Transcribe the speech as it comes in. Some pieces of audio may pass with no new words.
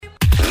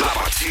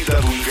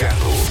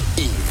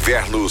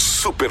Inverno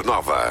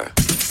Supernova.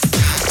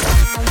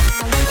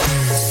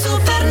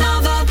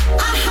 Supernova,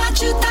 a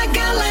rádio da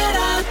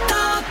galera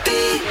top.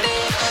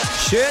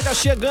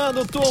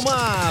 Chegando,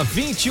 turma,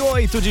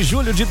 28 de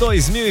julho de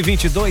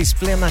 2022,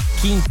 plena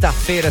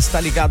quinta-feira,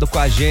 está ligado com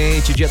a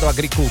gente, dia do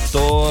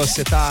agricultor,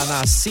 você tá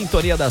na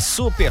sintonia da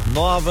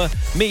Supernova,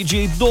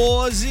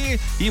 12:12,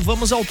 e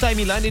vamos ao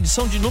Timeline,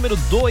 edição de número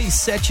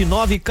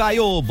 279.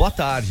 Caio, boa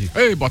tarde.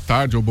 Ei, boa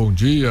tarde ou bom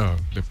dia,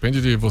 depende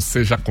de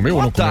você já comeu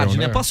ou não comeu, tarde,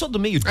 né? Passou do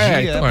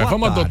meio-dia, então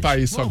vamos tarde. adotar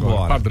isso Vamos agora,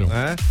 embora, padrão.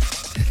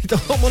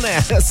 Então vamos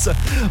nessa,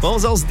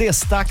 vamos aos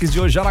destaques de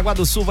hoje. Jaraguá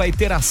do Sul vai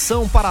ter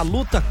ação para a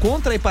luta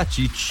contra a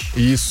hepatite.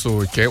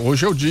 Isso,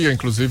 hoje é o dia,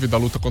 inclusive, da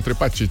luta contra a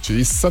hepatite.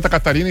 E Santa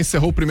Catarina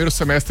encerrou o primeiro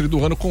semestre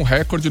do ano com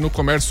recorde no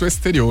comércio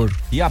exterior.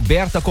 E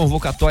aberta a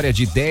convocatória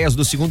de ideias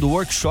do segundo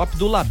workshop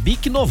do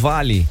Labic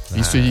Novale.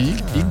 Isso, e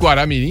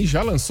Guaramirim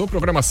já lançou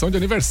programação de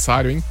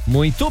aniversário, hein?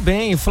 Muito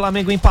bem, o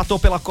Flamengo empatou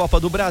pela Copa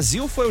do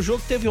Brasil, foi o jogo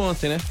que teve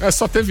ontem, né?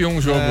 Só teve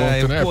um jogo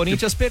ontem, né? O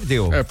Corinthians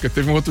perdeu. Porque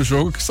teve um outro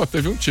jogo que só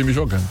teve um time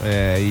jogando.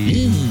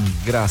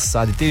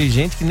 Engraçado, e teve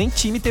gente que nem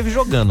time teve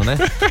jogando, né?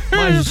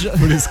 Mas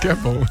por isso que é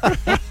bom.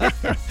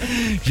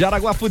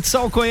 Jaraguá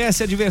Futsal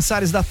conhece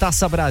adversários da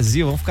Taça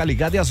Brasil, vamos ficar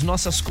ligados. E as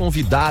nossas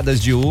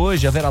convidadas de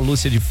hoje, a Vera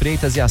Lúcia de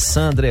Freitas e a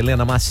Sandra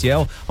Helena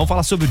Maciel, vão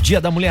falar sobre o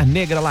Dia da Mulher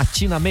Negra,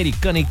 Latina,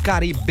 Americana e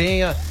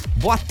Caribenha.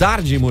 Boa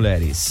tarde,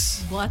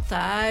 mulheres. Boa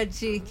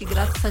tarde, que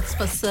grata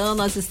satisfação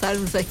nós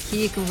estarmos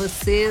aqui com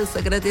vocês,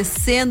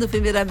 agradecendo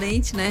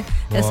primeiramente, né,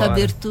 essa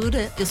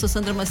abertura. Eu sou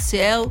Sandra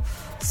Maciel,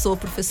 sou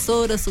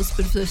professora, sou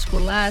supervisora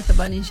escolar,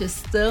 trabalho em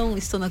gestão,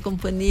 estou na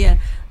companhia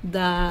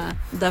da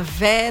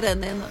Vera,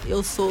 né?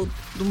 Eu sou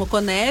do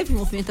Moconeve,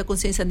 Movimento da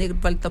Consciência Negra do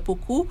Vale do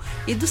Itapocu,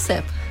 e do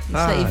CEPA. Isso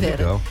aí, Vera.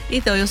 Legal.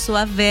 Então, eu sou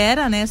a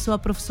Vera, né? Sou a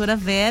professora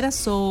Vera,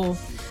 sou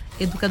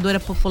educadora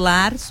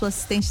popular, sou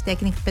assistente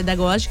técnica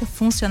pedagógica,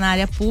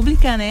 funcionária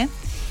pública, né?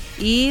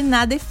 E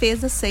na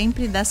defesa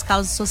sempre das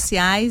causas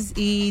sociais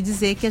e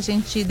dizer que a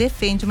gente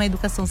defende uma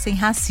educação sem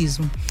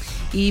racismo.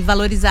 E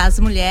valorizar as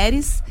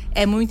mulheres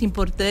é muito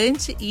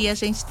importante, e a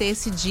gente ter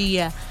esse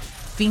dia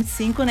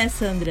 25, né,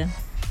 Sandra?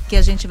 Que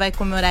a gente vai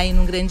comemorar aí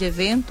num grande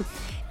evento,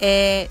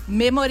 é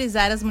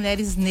memorizar as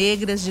mulheres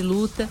negras de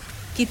luta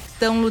que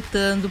estão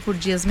lutando por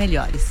dias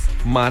melhores.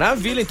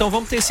 Maravilha, então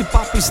vamos ter esse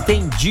papo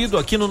estendido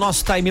aqui no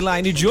nosso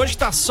timeline de hoje,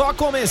 tá só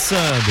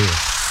começando.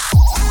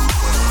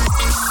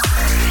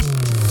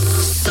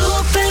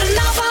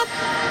 Supernova.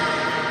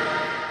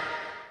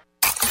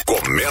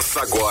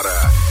 Começa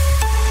agora.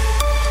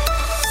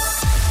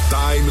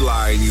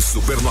 Timeline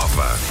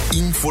Supernova.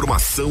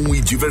 Informação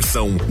e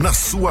diversão na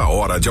sua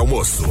hora de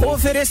almoço.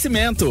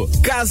 Oferecimento: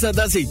 Casa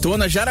da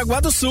Azeitona, Jaraguá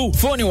do Sul.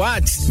 Fone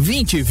Whats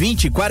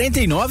 20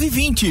 49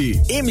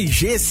 20.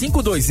 MG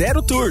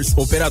 520 Tours.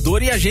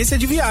 Operador e agência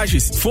de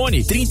viagens.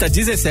 Fone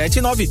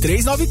 3017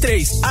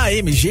 9393. A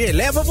MG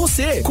leva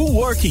você.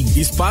 Coworking,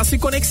 espaço e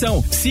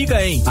conexão.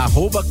 Siga em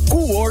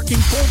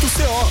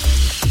 @coworking.co.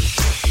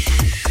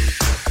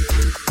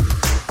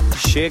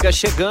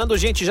 Chegando,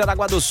 gente.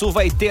 Jaraguá do Sul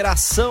vai ter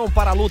ação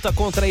para a luta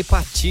contra a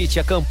hepatite.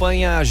 A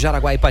campanha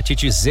Jaraguá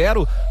Hepatite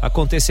Zero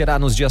acontecerá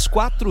nos dias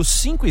 4,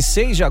 5 e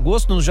 6 de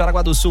agosto no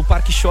Jaraguá do Sul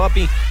Parque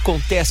Shopping, com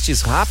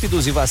testes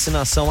rápidos e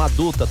vacinação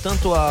adulta,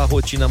 tanto a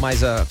rotina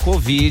mais a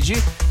Covid,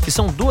 que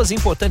são duas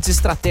importantes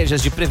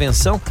estratégias de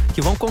prevenção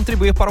que vão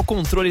contribuir para o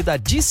controle da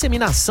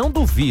disseminação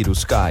do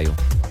vírus, Caio.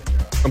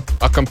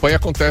 A campanha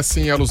acontece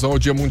em alusão ao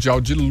Dia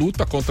Mundial de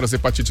Luta contra as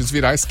Hepatites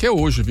Virais, que é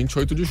hoje,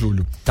 28 de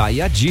julho. Tá aí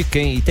a dica,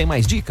 hein? E tem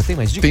mais dica? Tem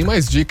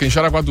mais dica. Em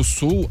Jaraguá do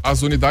Sul,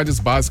 as unidades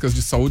básicas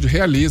de saúde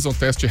realizam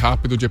teste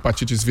rápido de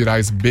hepatites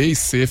virais B e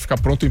C, fica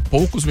pronto em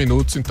poucos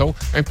minutos, então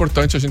é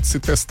importante a gente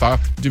se testar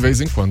de vez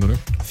em quando, né?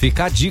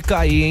 Fica a dica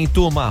aí, hein,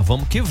 turma?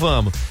 Vamos que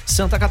vamos.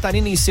 Santa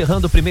Catarina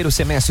encerrando o primeiro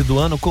semestre do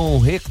ano com um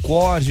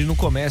recorde no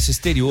comércio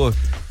exterior.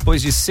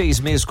 Depois de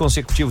 6 meses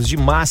consecutivos de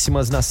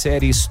máximas na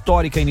série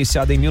histórica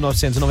iniciada em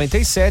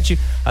 1997,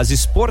 as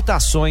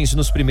exportações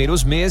nos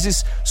primeiros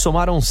meses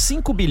somaram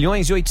 5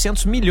 bilhões e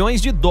 800 milhões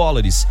de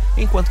dólares,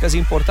 enquanto que as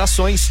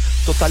importações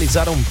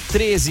totalizaram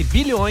 13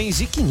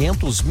 bilhões e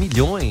 500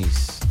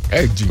 milhões.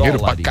 É dinheiro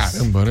dólares. Pra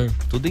caramba, né?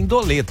 Tudo em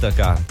doleta,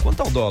 cara.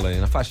 Quanto é o dólar aí?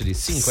 Na faixa de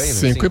 5 aí?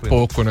 5 e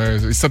pouco, né?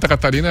 E Santa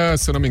Catarina,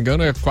 se eu não me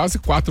engano, é quase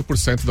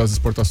 4% das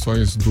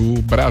exportações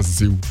do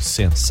Brasil.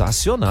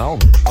 Sensacional.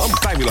 Vamos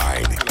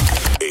Timeline.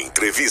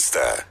 Entrevista.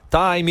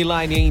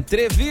 Timeline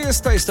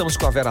Entrevista. Estamos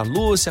com a Vera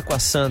Lúcia, com a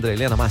Sandra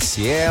Helena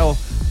Maciel.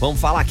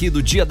 Vamos falar aqui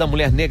do Dia da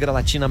Mulher Negra,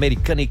 Latina,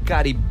 Americana e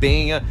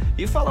Caribenha.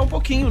 E falar um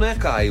pouquinho, né,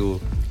 Caio?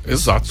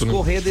 Exato, né?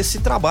 Correr desse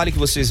trabalho que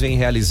vocês vêm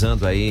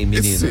realizando aí,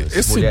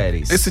 meninas,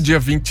 mulheres. Esse dia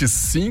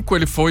 25,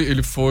 ele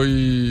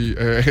foi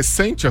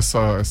recente,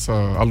 essa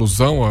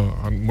alusão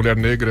à mulher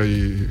negra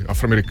e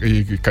afro-americana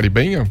e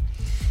caribenha.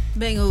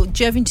 Bem, o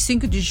dia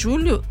 25 de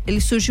julho, ele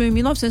surgiu em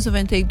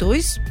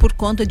 1992 por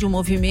conta de um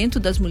movimento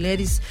das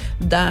mulheres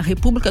da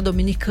República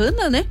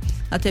Dominicana, né?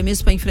 Até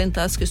mesmo para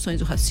enfrentar as questões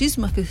do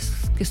racismo, as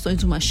questões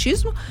do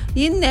machismo.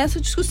 E nessa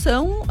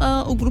discussão,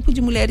 o grupo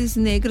de mulheres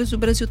negras do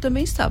Brasil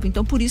também estava.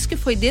 Então, por isso que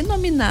foi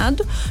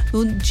denominado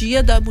o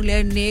Dia da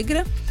Mulher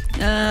Negra,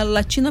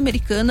 Latina,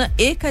 Americana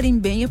e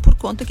Caribenha, por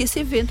conta que esse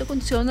evento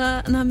aconteceu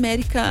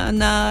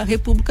na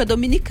República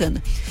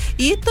Dominicana.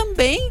 E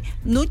também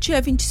no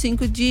dia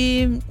 25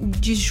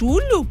 de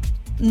julho,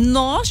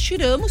 nós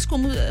tiramos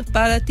como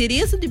para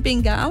Teresa de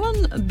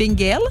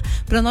Benguela,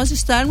 para nós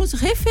estarmos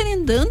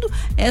referendando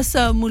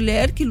essa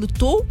mulher que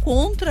lutou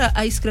contra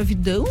a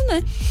escravidão,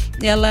 né?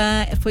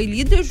 Ela foi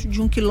líder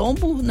de um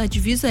quilombo na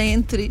divisa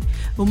entre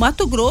o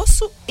Mato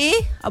Grosso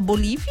e a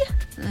Bolívia,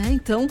 né?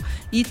 Então,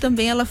 e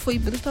também ela foi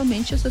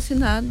brutalmente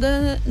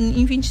assassinada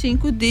em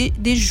 25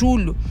 de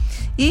julho.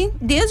 E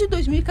desde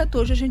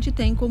 2014 a gente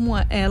tem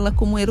ela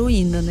como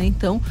heroína, né?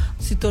 Então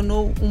se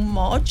tornou um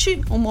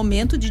mote, um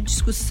momento de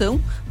discussão,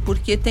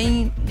 porque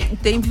tem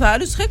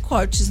vários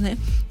recortes, né?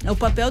 O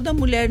papel da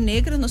mulher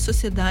negra na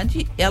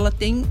sociedade, ela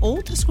tem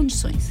outras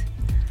condições.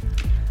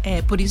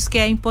 Por isso que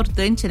é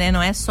importante, né?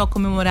 Não é só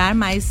comemorar,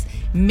 mas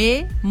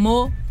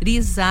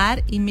memorizar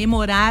e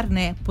memorar,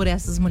 né? Por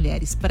essas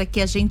mulheres, para que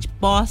a gente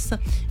possa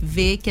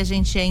ver que a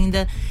gente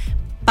ainda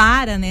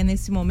né,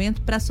 nesse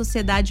momento, para a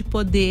sociedade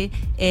poder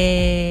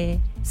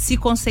se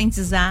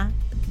conscientizar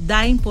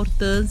da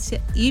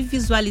importância e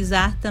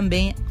visualizar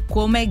também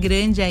como é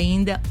grande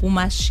ainda o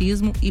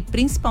machismo e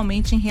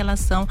principalmente em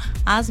relação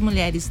às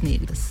mulheres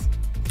negras.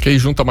 Que aí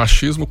junta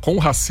machismo com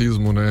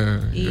racismo,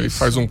 né? Isso. E aí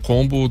faz um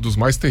combo dos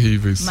mais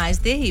terríveis. Mais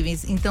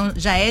terríveis. Então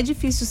já é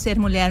difícil ser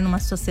mulher numa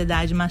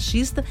sociedade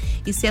machista,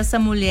 e se essa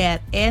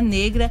mulher é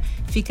negra,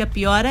 fica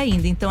pior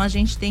ainda. Então a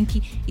gente tem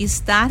que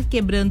estar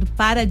quebrando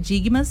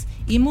paradigmas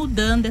e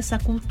mudando essa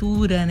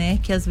cultura, né?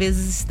 Que às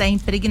vezes está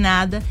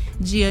impregnada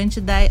diante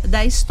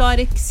da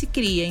história que se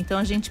cria. Então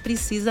a gente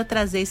precisa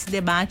trazer esse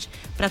debate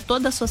para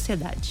toda a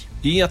sociedade.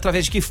 E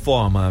através de que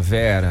forma,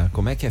 Vera?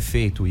 Como é que é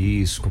feito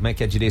isso? Como é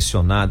que é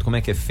direcionado? Como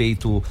é que é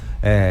feito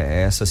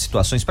essas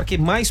situações para que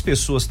mais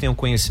pessoas tenham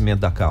conhecimento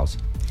da causa?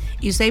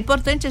 Isso é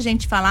importante a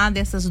gente falar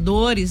dessas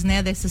dores,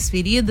 né, dessas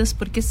feridas,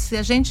 porque se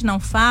a gente não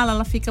fala,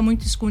 ela fica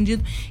muito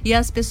escondida e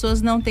as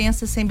pessoas não têm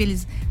essa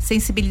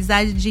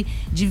sensibilidade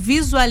de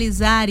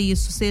visualizar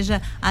isso,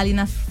 seja ali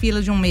na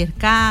fila de um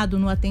mercado,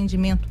 no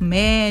atendimento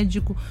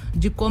médico,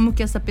 de como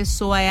que essa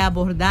pessoa é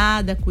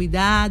abordada,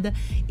 cuidada,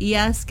 e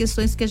as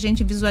questões que a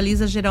gente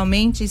visualiza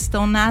geralmente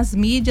estão nas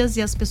mídias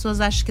e as pessoas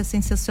acham que é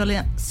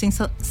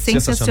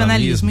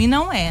sensacionalismo, e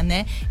não é,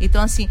 né?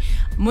 Então, assim,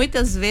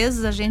 muitas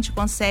vezes a gente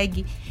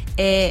consegue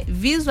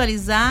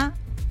visualizar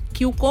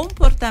que o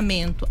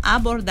comportamento, a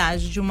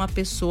abordagem de uma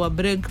pessoa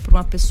branca para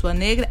uma pessoa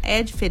negra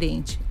é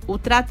diferente. O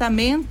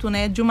tratamento,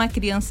 né, de uma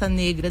criança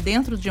negra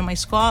dentro de uma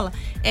escola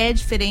é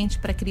diferente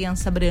para a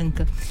criança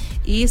branca.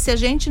 E se a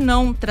gente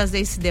não trazer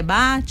esse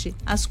debate,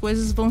 as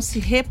coisas vão se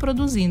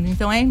reproduzindo.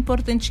 Então é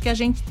importante que a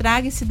gente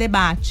traga esse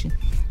debate,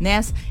 né?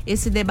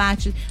 Esse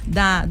debate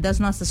das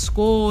nossas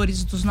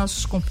cores, dos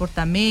nossos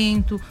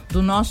comportamentos,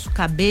 do nosso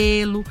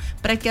cabelo,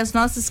 para que as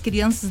nossas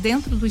crianças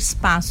dentro do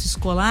espaço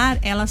escolar,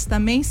 elas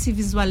também se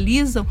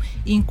visualizam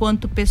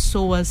enquanto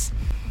pessoas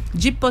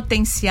de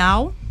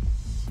potencial,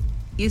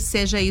 e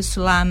seja isso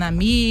lá na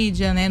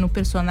mídia, né, no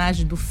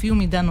personagem do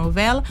filme, da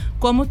novela,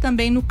 como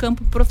também no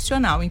campo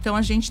profissional. Então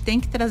a gente tem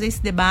que trazer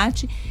esse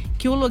debate,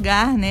 que o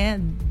lugar, né,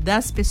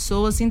 das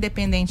pessoas,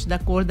 independente da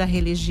cor, da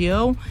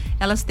religião,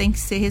 elas têm que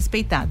ser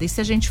respeitadas. E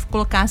se a gente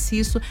colocasse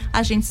isso,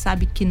 a gente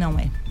sabe que não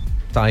é.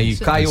 Tá aí,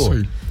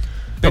 Caio.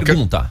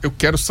 Pergunta. Eu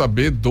quero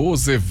saber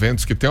dos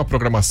eventos, que tem uma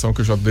programação que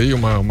eu já dei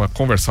uma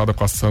conversada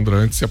com a Sandra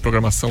antes, e a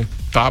programação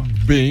tá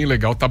bem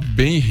legal, tá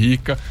bem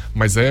rica,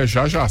 mas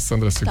já,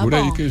 Sandra, segura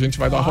aí que a gente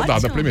vai dar uma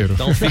rodada primeiro.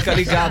 Então fica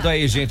ligado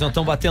aí, gente. Nós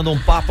estamos batendo um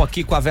papo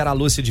aqui com a Vera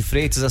Lúcia de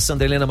Freitas, a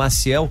Sandra Helena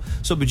Maciel,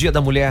 sobre o Dia da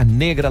Mulher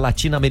Negra,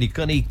 Latina,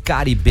 Americana e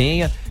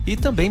Caribenha, e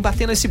também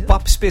batendo esse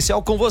papo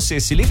especial com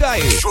você. Se liga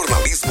aí.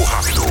 Jornalismo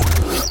rápido,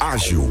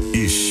 ágil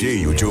e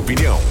cheio de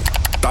opinião.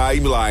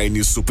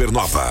 Timeline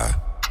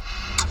Supernova.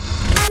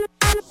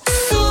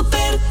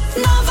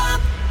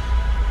 Supernova.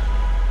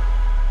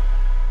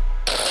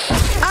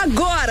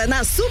 Agora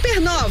na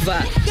Supernova,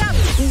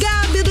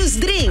 Gabi dos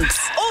Drinks.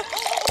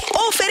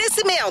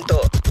 Oferecimento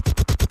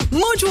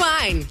Mood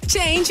Wine,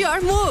 change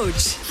your mood.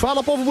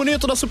 Fala, povo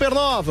bonito da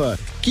Supernova.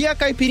 Que a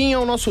caipirinha é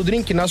o nosso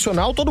drink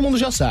nacional, todo mundo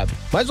já sabe.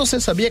 Mas você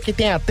sabia que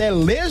tem até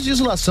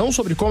legislação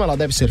sobre como ela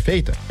deve ser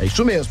feita? É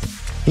isso mesmo.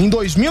 Em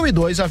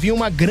 2002, havia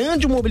uma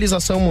grande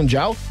mobilização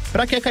mundial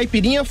para que a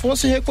caipirinha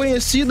fosse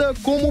reconhecida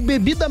como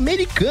bebida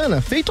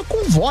americana, feita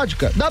com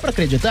vodka. Dá para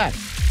acreditar?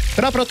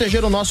 Para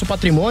proteger o nosso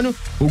patrimônio,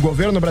 o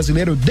governo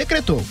brasileiro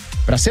decretou: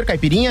 para ser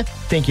caipirinha,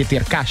 tem que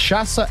ter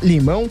cachaça,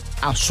 limão,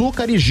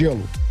 açúcar e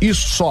gelo.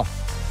 Isso só.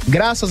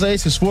 Graças a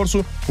esse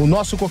esforço, o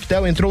nosso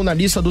coquetel entrou na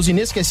lista dos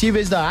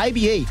inesquecíveis da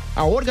IBA,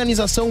 a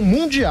Organização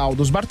Mundial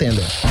dos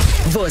Bartenders.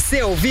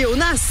 Você ouviu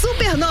na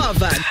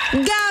Supernova,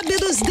 Gabi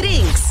dos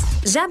Drinks.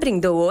 Já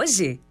brindou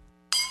hoje?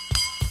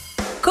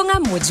 Com a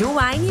Mood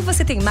Wine,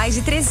 você tem mais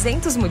de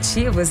 300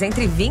 motivos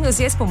entre vinhos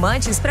e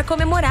espumantes para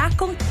comemorar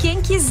com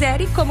quem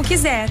quiser e como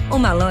quiser.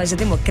 Uma loja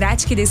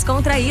democrática e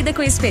descontraída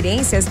com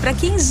experiências para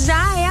quem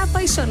já é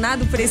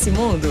apaixonado por esse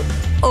mundo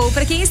ou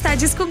para quem está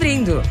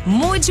descobrindo.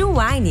 Mood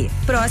Wine,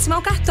 próximo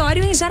ao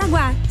cartório em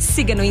Jaraguá.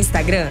 Siga no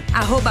Instagram,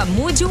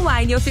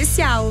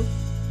 @MoodWineOficial.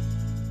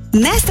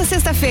 Nesta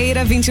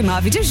sexta-feira,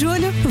 29 de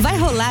julho, vai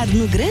rolar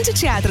no Grande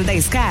Teatro da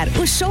Scar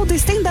o show do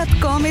stand-up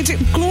comedy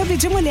Clube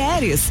de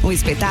Mulheres. Um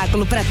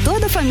espetáculo para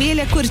toda a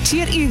família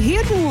curtir e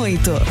rir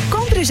muito.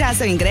 Compre já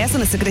seu ingresso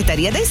na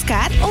Secretaria da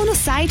Scar ou no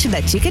site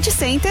da Ticket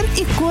Center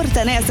e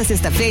curta nesta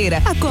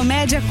sexta-feira a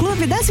comédia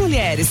Clube das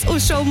Mulheres, o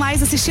show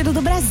mais assistido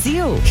do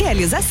Brasil.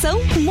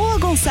 Realização Moa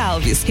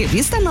Gonçalves,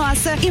 Revista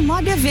Nossa e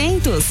Mob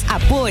Eventos.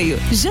 Apoio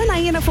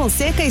Janaína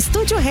Fonseca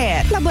Estúdio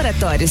Hair,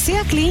 Laboratório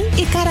Cia Clean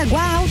e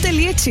Caraguá Auto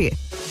Elite.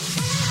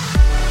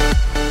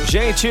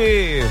 Gente,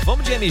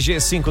 vamos de MG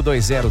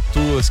 520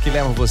 Tours, que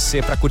levam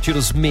você para curtir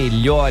os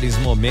melhores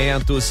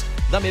momentos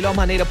da melhor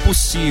maneira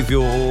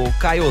possível. O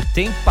Caio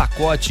tem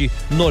pacote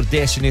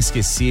Nordeste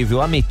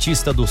Inesquecível,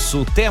 Ametista do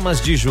Sul, temas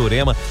de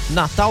Jurema,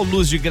 Natal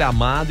Luz de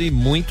Gramado e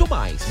muito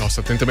mais.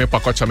 Nossa, tem também o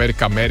pacote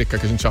América,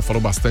 que a gente já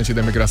falou bastante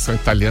da imigração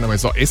italiana,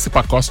 mas ó, esse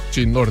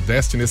pacote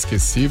Nordeste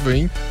Inesquecível,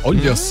 hein?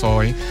 Olha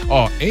só, hein?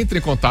 Ó, entre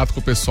em contato com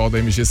o pessoal da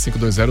MG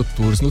 520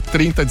 Tours no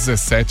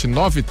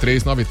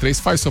 3017-9393,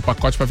 faz seu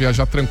pacote para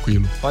viajar tranquilo.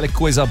 Olha que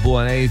coisa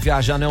boa, né? E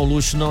viajar não é um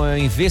luxo, não é um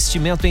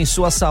investimento em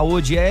sua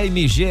saúde. É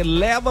MG,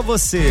 leva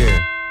você.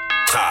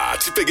 Ah,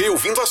 te peguei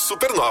ouvindo a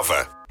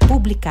Supernova.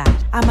 Publicar,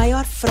 a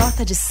maior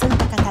frota de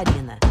Santa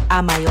Catarina, a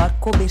maior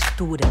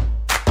cobertura.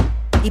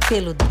 E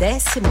pelo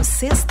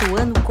 16º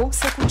ano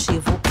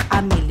consecutivo,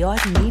 a melhor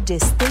mídia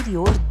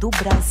exterior do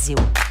Brasil.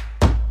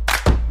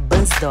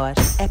 Bansdor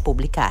é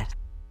Publicar.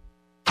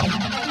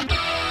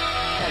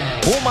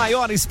 O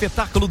maior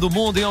espetáculo do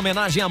mundo em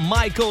homenagem a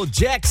Michael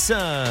Jackson.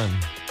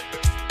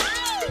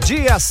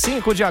 Dia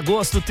 5 de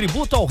agosto,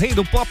 tributo ao rei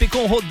do pop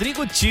com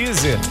Rodrigo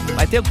Teaser.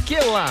 Vai ter o que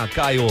lá,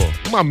 Caio?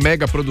 Uma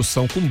mega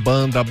produção com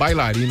banda,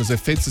 bailarinos,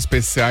 efeitos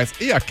especiais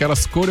e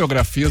aquelas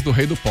coreografias do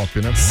rei do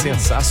pop, né?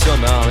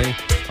 Sensacional, hein?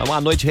 É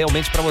uma noite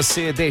realmente para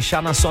você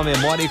deixar na sua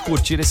memória e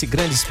curtir esse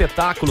grande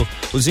espetáculo.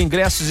 Os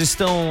ingressos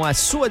estão à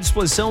sua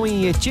disposição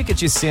em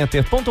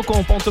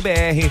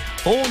eticketcenter.com.br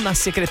ou na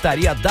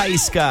Secretaria da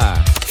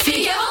SCAR.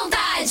 Fique à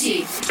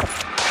vontade.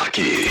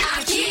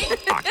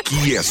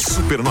 Aqui é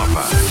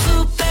Supernova.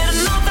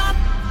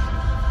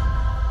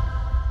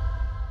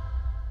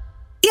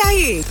 E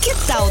aí, que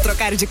tal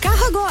trocar de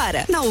carro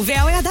agora? Na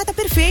Uvel é a data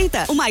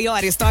perfeita. O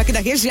maior estoque da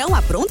região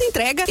à pronta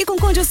entrega e com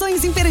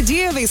condições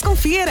imperdíveis.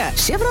 Confira.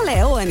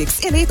 Chevrolet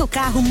Onix, eleito o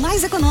carro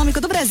mais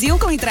econômico do Brasil,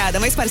 com entrada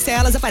mais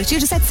parcelas a partir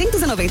de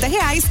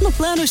R$790 no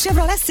plano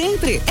Chevrolet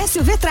Sempre.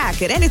 SUV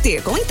Tracker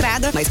LT com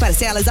entrada mais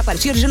parcelas a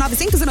partir de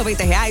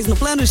R$990 no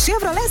plano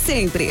Chevrolet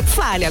Sempre.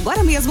 Fale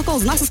agora mesmo com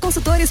os nossos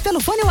consultores pelo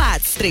fone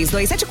WhatsApp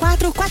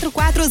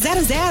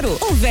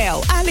 3274-4400.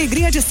 Uvel, a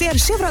alegria de ser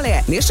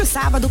Chevrolet. Neste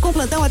sábado, com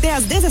plantão até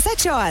às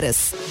 17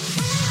 horas.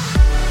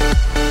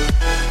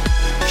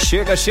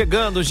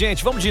 Chegando,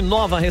 gente. Vamos de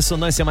nova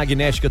ressonância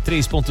magnética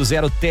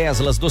 3.0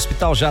 Teslas do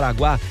Hospital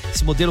Jaraguá.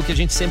 Esse modelo que a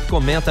gente sempre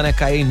comenta, né,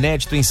 Caio, é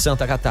inédito em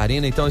Santa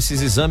Catarina. Então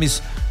esses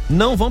exames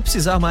não vão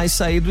precisar mais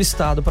sair do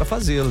estado para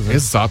fazê-los, né?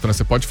 Exato, né?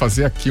 Você pode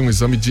fazer aqui um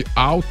exame de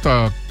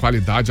alta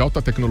qualidade,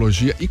 alta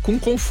tecnologia e com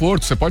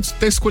conforto. Você pode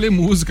até escolher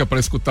música para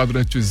escutar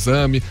durante o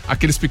exame,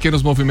 aqueles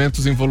pequenos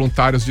movimentos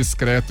involuntários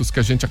discretos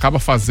que a gente acaba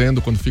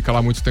fazendo quando fica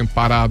lá muito tempo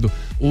parado.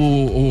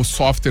 O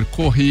software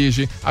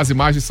corrige, as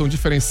imagens são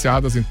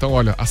diferenciadas, então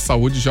olha, a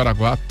saúde de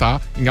Jaraguá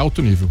tá em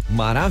alto nível.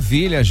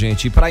 Maravilha,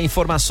 gente. E para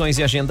informações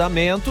e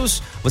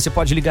agendamentos, você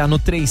pode ligar no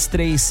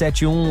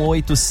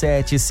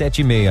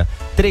 3371-8776.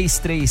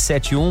 3371-8776.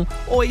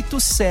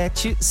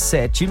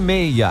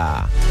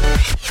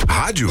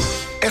 Rádio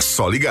é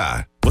só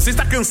ligar. Você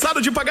está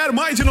cansado de pagar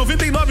mais de R$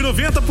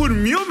 99,90 por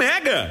 1000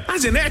 mega? A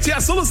Genet é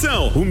a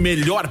solução. O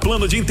melhor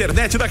plano de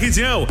internet da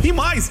região. E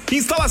mais,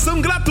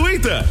 instalação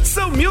gratuita.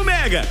 São 1000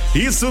 mega.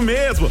 Isso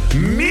mesmo,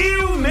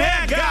 1000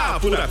 mega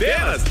por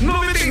apenas R$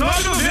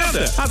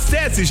 99,90.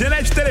 Acesse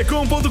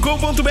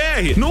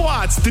genettelecom.com.br no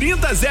WhatsApp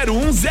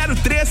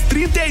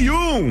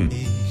 30010331.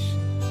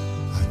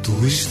 A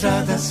tua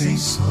estrada sem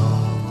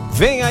sol.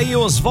 Vem aí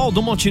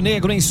Oswaldo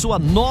Montenegro em sua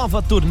nova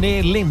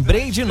turnê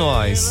Lembrei de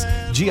Nós.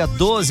 Dia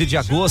 12 de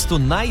agosto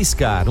na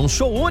SCAR. Um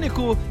show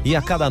único e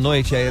a cada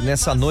noite,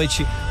 nessa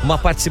noite, uma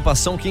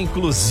participação que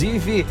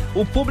inclusive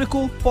o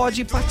público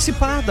pode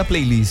participar da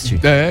playlist.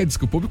 Diz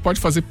que o público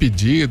pode fazer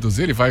pedidos,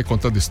 ele vai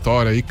contando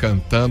história e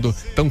cantando.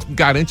 Então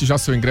garante já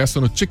seu ingresso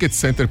no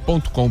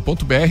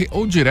ticketcenter.com.br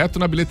ou direto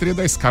na bilheteria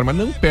da SCAR, mas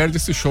não perde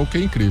esse show que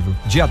é incrível.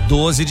 Dia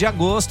 12 de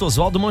agosto,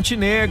 Oswaldo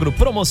Montenegro,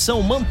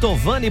 promoção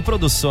Mantovani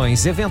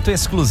Produções, evento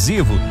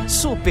exclusivo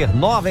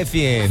Supernova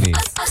FM.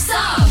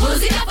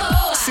 Música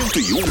boa.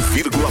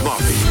 101,9.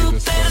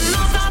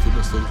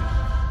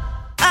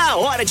 A A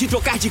hora de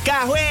trocar de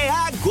carro é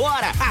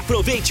agora.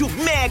 Aproveite o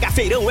Mega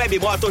Feirão Web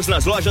Motors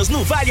nas lojas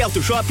no Vale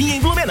Auto Shopping em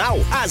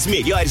Blumenau. As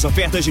melhores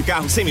ofertas de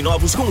carros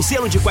seminovos com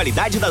selo de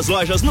qualidade das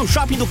lojas no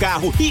Shopping do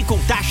Carro e com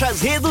taxas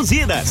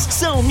reduzidas.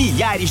 São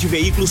milhares de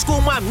veículos com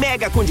uma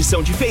mega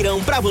condição de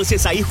feirão para você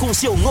sair com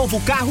seu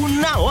novo carro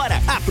na hora.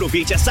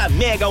 Aproveite essa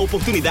mega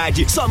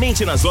oportunidade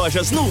somente nas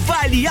lojas no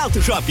Vale Auto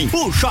Shopping,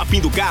 o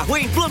Shopping do Carro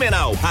em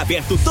Blumenau.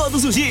 Aberto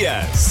todos os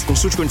dias.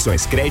 Consulte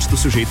condições. Crédito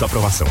sujeito à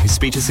aprovação.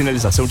 Respeite a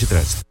sinalização de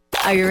trânsito.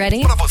 Are you ready?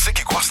 Pra você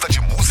que gosta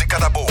de música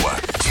da boa,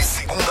 de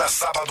segunda a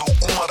sábado,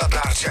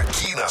 1h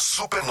aqui na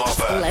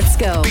Supernova. Let's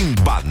go. Tem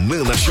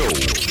Banana Show.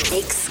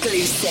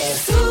 Exclusive.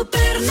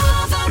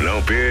 Supernova.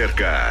 Não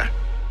perca.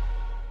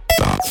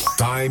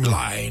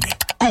 Timeline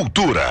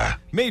Cultura.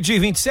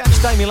 12h27,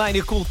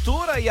 Timeline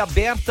Cultura e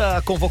aberta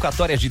a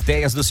convocatória de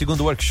ideias do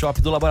segundo workshop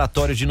do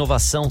Laboratório de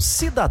Inovação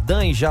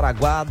Cidadã em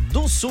Jaraguá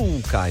do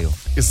Sul, Caio.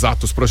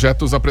 Exato, os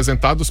projetos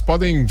apresentados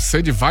podem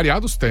ser de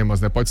variados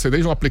temas, né? Pode ser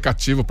desde um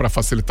aplicativo para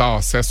facilitar o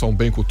acesso a um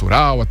bem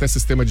cultural, até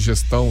sistema de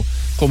gestão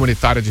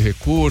comunitária de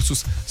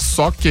recursos,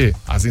 só que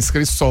as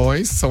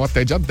inscrições são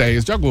até dia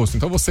 10 de agosto.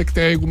 Então você que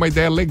tem alguma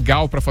ideia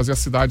legal para fazer a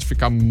cidade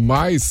ficar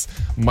mais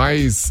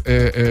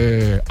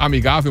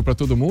amigável para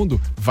todo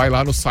mundo, vai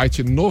lá no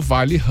site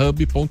novalehub.com.br.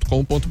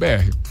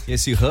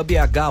 Esse hub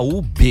é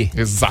HUB.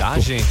 Exato. Tá,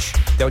 gente?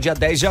 Até o dia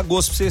 10 de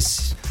agosto pra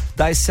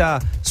você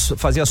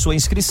fazer a sua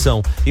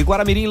inscrição. E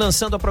Guaramirim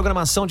lançando a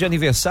programação de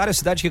aniversário, a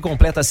cidade que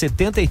completa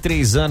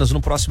 73 anos no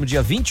próximo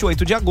dia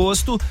 28 de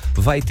agosto,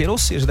 vai ter, ou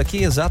seja, daqui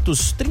a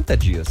exatos 30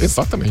 dias.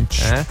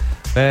 Exatamente.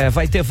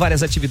 Vai ter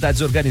várias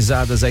atividades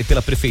organizadas aí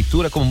pela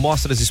prefeitura, como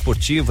mostras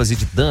esportivas e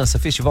de dança,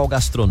 festival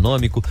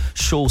gastronômico,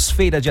 shows,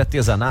 feira de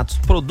artesanatos,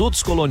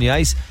 produtos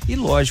coloniais e,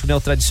 lógico, né,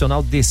 o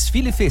tradicional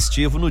desfile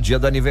festivo no dia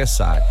do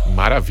aniversário.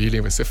 Maravilha,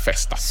 hein? Vai ser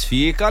festa.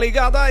 Fica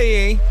ligado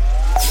aí, hein?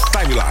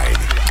 Timeline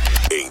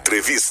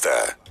Entrevista.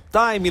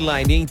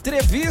 Timeline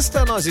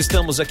Entrevista, nós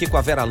estamos aqui com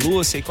a Vera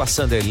Lúcia e com a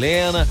Sandra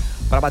Helena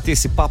para bater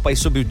esse papo aí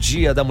sobre o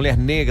Dia da Mulher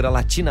Negra,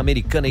 Latina,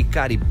 Americana e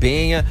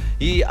Caribenha.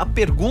 E a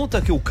pergunta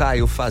que o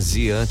Caio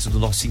fazia antes do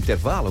nosso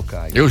intervalo,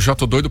 Caio. Eu já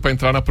tô doido para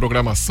entrar na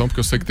programação,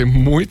 porque eu sei que tem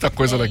muita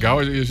coisa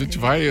legal e a gente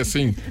vai,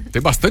 assim,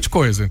 tem bastante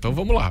coisa, então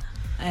vamos lá.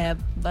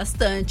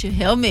 Bastante,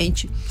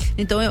 realmente.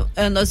 Então,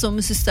 nós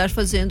vamos estar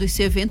fazendo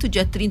esse evento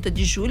dia 30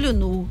 de julho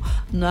no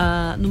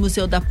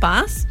Museu da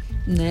Paz,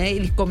 né?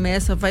 Ele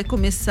vai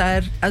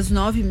começar às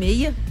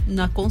 9h30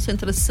 na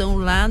concentração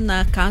lá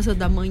na Casa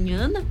da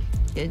Manhana,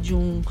 que é de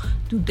um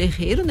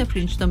terreiro, né? Porque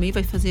a gente também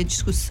vai fazer a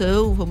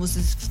discussão, vamos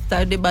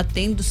estar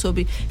debatendo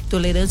sobre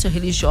tolerância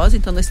religiosa,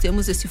 então nós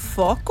temos esse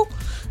foco.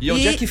 E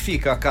onde é que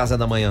fica a Casa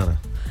da Manhã?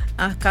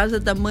 A Casa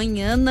da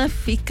Manhã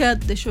fica,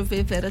 deixa eu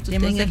ver, Vera, tu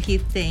temos tem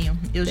aqui? Tenho,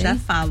 eu já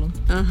falo.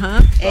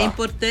 É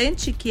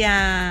importante que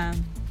a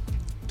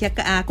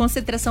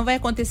concentração vai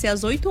acontecer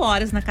às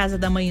 8h na Casa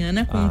da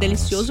Manhã, com um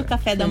delicioso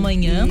café da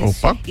manhã.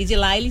 Opa. E de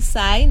lá ele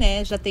sai,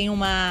 né? Já tem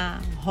uma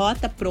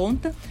rota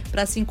pronta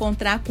para se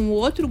encontrar com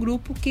outro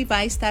grupo que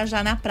vai estar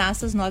já na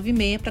praça às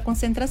 9h30 para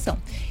concentração.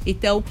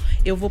 Então,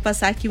 eu vou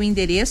passar aqui o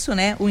endereço,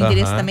 né? O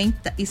endereço também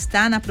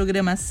está na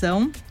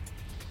programação.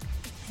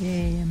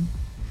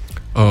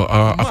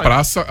 A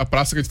praça que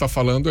a gente está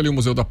falando ali, o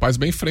Museu da Paz,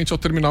 bem em frente ao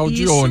terminal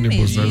de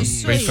ônibus, né?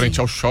 Bem em frente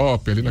ao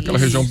shopping, ali naquela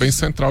região bem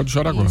central de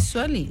Jaraguá. Isso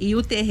ali. E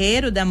o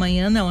terreiro da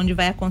Manhã, onde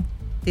vai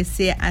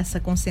acontecer essa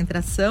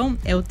concentração,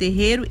 é o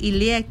terreiro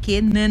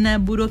Ileaque Nana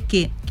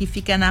Buroque, que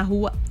fica na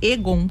rua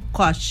Egon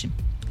Coche,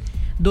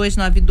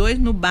 292,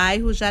 no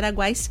bairro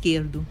Jaraguá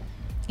Esquerdo.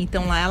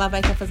 Então lá ela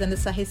vai estar fazendo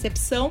essa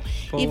recepção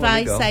e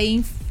vai sair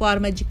em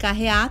forma de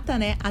carreata,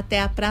 né,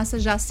 até a praça,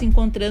 já se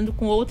encontrando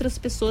com outras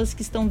pessoas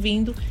que estão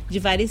vindo de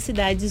várias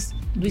cidades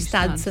do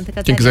estado de Santa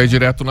Catarina. Quem quiser ir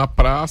direto na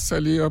praça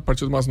ali a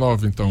partir de umas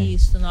 9, então.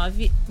 Isso,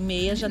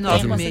 9h30 já tem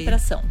a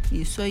concentração.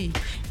 Isso aí.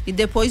 E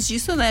depois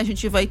disso, né, a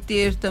gente vai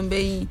ter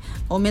também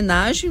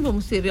homenagem,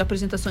 vamos ter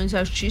apresentações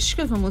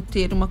artísticas, vamos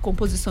ter uma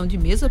composição de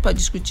mesa para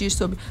discutir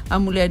sobre a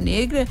mulher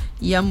negra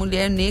e a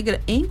mulher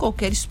negra em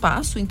qualquer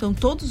espaço. Então,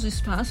 todos os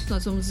espaços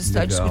nós vamos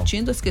estar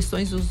discutindo as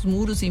questões dos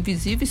muros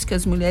invisíveis que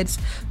as mulheres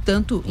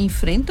tanto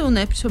enfrentam,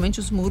 né, principalmente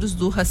os muros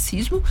do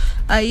racismo.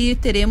 Aí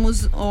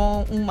teremos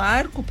um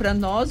marco para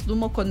nós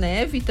do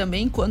Moconeve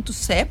também, enquanto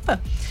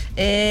CEPA,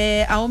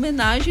 a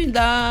homenagem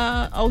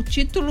ao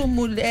título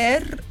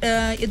Mulher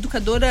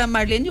Educadora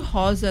Marlene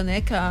Rosa, né?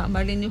 Que a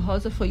Marlene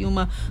Rosa foi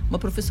uma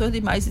professora de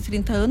mais de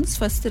 30 anos,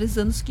 faz 3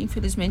 anos que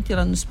infelizmente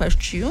ela nos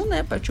partiu,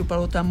 né? Partiu para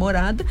outra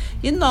morada,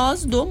 e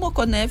nós do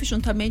Moconeve,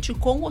 juntamente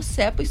com o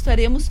CEPA,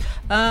 estaremos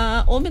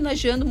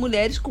homenageando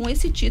mulheres com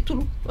esse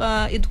título,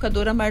 a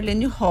educadora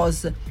Marlene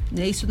Rosa,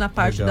 né? Isso na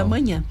parte da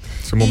manhã.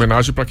 Isso é uma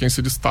homenagem para quem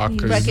se destaca.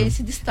 Para quem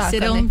se destaca,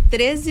 serão, né?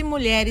 13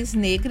 mulheres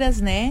negras,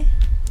 né?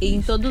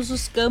 Em todos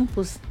os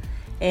campos.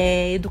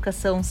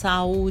 Educação,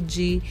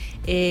 saúde,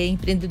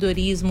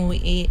 empreendedorismo,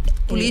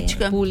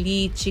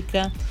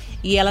 política.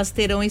 E elas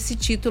terão esse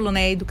título,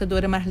 né?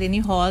 Educadora Marlene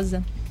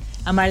Rosa.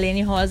 A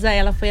Marlene Rosa,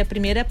 ela foi a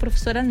primeira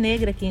professora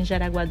negra aqui em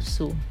Jaraguá do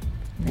Sul.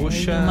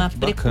 Poxa, uma que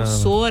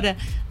precursora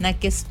nas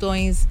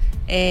questões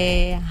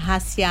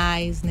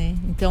raciais, né?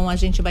 Então a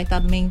gente vai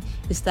também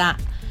estar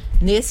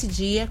nesse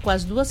dia com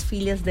as 2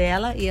 filhas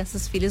dela, e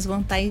essas filhas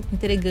vão estar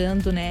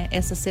entregando, né,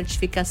 essa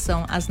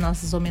certificação às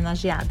nossas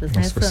homenageadas. Nossa,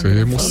 né, vai Sandra?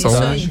 ser emoção.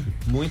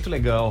 Muito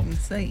legal.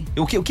 Isso aí.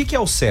 O que é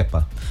o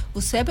CEPA?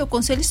 O CEPA é o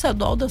Conselho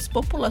Estadual das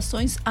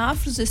Populações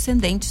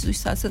Afrodescendentes do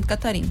Estado de Santa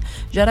Catarina.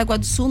 Jaraguá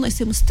do Sul, nós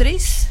temos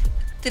três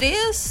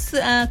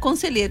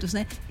conselheiros,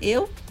 né?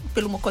 Eu,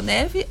 pelo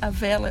Moconeve, a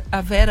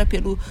Vera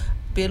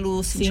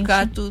pelo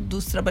Sindicato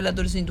dos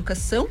Trabalhadores em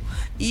Educação,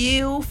 e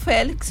o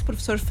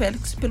professor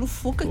Félix, pelo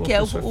FUCA, que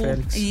é o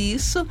Félix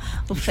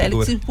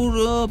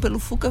pelo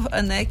FUCA,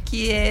 né,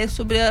 que é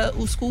sobre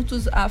os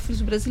cultos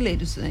afros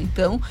brasileiros, né?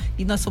 Então,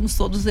 e nós somos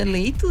todos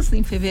eleitos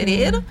em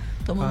fevereiro,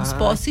 tomamos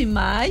posse em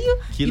maio,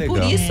 que e legal.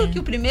 por isso que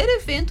o primeiro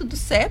evento do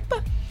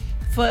CEPA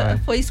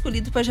foi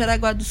escolhido para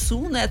Jaraguá do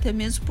Sul, né? Até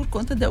mesmo por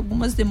conta de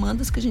algumas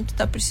demandas que a gente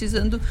está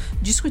precisando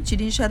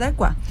discutir em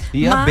Jaraguá.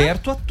 E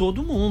aberto a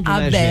todo mundo,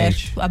 né,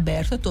 gente?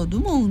 Aberto a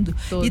todo mundo.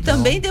 E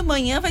também de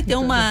manhã vai ter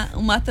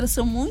uma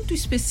atração muito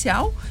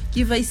especial,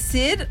 que vai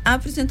ser a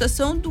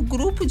apresentação do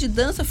grupo de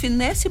dança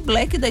Finesse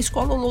Black da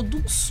Escola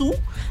Olodum Sul,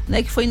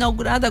 né? Que foi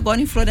inaugurada agora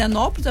em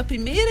Florianópolis, a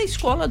primeira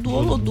escola do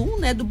Olodum,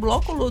 né? Do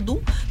Bloco Olodum,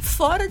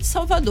 fora de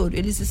Salvador.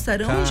 Eles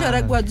estarão em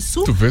Jaraguá do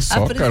Sul. Tu vê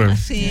só, cara.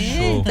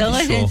 Sim, então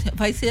a gente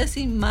vai ser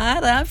assim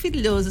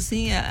maravilhoso,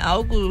 assim,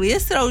 algo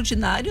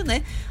extraordinário,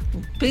 né?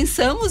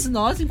 Pensamos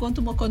nós,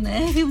 enquanto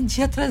Moconeve, um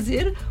dia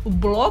trazer o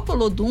Bloco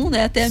Olodum,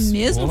 né? Até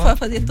mesmo para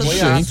fazer todo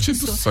gente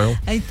do céu.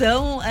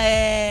 Então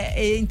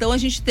a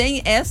gente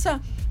tem essa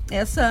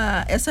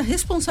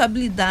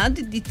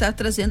responsabilidade de estar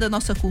trazendo a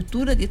nossa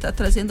cultura, de estar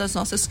trazendo as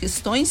nossas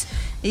questões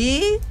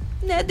e,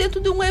 né, dentro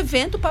de um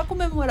evento para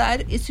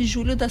comemorar esse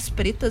Julho das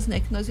Pretas,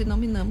 né, que nós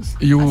denominamos.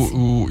 E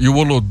o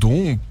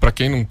Olodum, para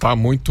quem não está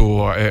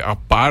muito a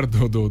par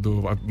do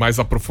mais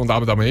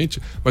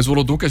aprofundadamente, mas o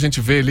Olodum que a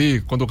gente vê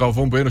ali, quando o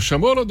Galvão Bueno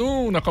chama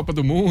Olodum na Copa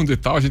do Mundo e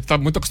tal, a gente está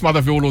muito acostumado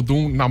a ver o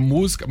Olodum na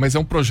música, mas é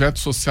um projeto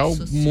social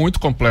muito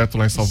completo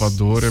lá em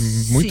Salvador, é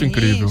muito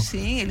incrível.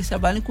 Sim, eles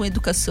trabalham com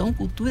educação,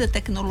 cultura,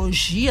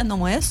 tecnologia,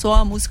 não é só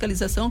a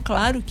musicalização.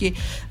 Claro que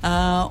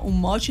o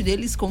mote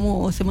deles,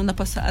 como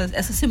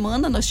essa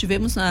semana nós tivemos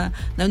na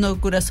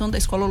inauguração da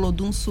Escola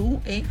Olodum Sul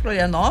em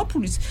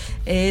Florianópolis,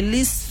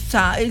 eles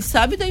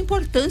sabem da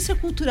importância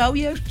cultural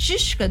e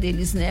artística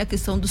deles, né? A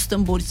questão dos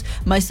tambores,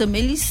 mas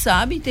também eles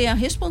sabem, têm a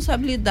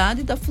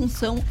responsabilidade da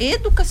função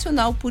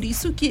educacional, por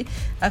isso que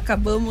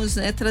acabamos,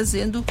 né,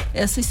 trazendo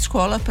essa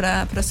escola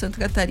para Santa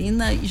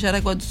Catarina, e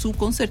Jaraguá do Sul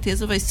com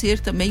certeza vai ser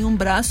também um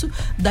braço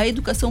da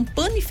educação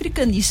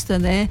panafricanista,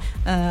 né?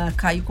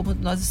 Caio, como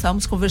nós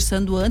estávamos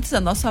conversando antes, a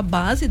nossa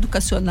base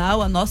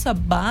educacional, a nossa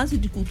base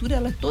de cultura,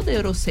 ela é toda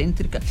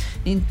eurocêntrica.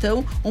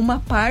 Então, uma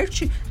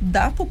parte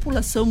da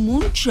população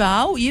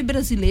mundial e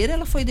brasileira,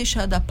 ela foi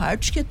deixada à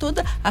parte, que é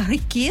toda a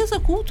riqueza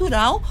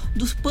cultural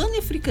dos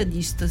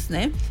panafricanistas,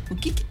 né? O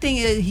que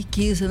tem a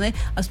riqueza, né?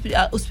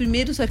 Os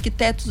primeiros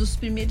arquitetos, os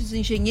primeiros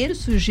engenheiros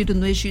surgiram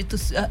no Egito,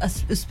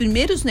 os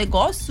primeiros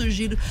negócios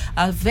surgiram,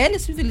 a velha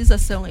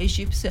civilização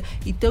egípcia.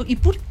 Então, e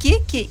por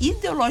que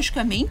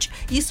ideologicamente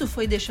isso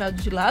foi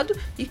deixado de lado?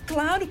 E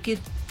claro que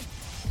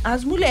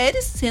as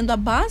mulheres, sendo a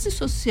base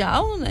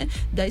social, né,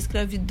 da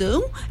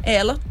escravidão,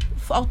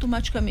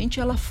 automaticamente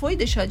ela foi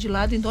deixada de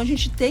lado. Então a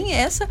gente tem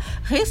essa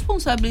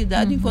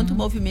responsabilidade enquanto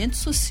movimento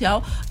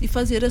social de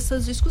fazer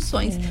essas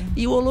discussões.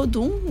 E o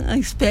Olodum,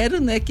 espero,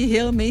 né, que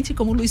realmente,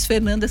 como o Luiz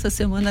Fernando essa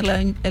semana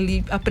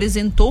ele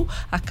apresentou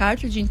a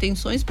carta de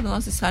intenções para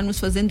nós estarmos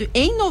fazendo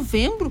em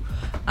novembro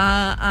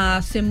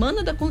a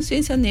Semana da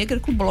Consciência Negra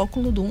com o Bloco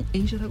Olodum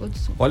em Jaraguá do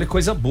Sul. Olha,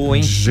 coisa boa,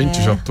 hein?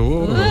 Gente, já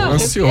tô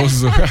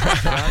ansioso.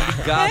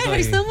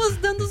 Nós estamos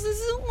dando uns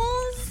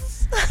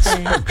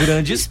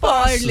grandes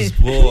passos.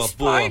 Boa.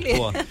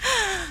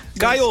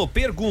 Caio,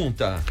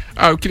 pergunta.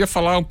 Eu queria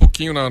falar um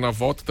pouquinho na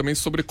volta também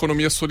sobre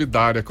economia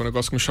solidária, que é um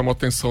negócio que me chamou a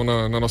atenção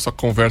na nossa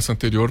conversa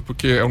anterior,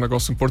 porque é um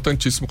negócio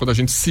importantíssimo quando a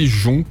gente se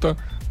junta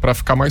para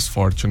ficar mais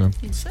forte, né?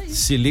 Isso aí.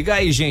 Se liga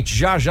aí, gente,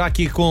 já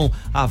aqui com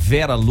a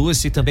Vera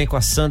Lúcia e também com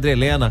a Sandra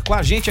Helena, com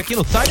a gente aqui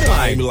no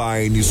Timeline.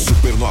 Timeline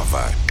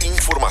Supernova.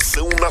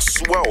 Informação na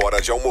sua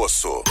hora de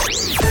almoço.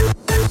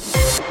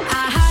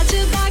 A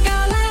rádio da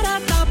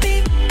galera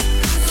top.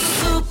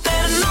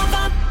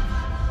 Supernova.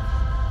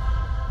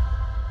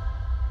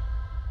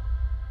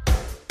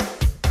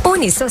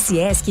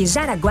 Unisociesc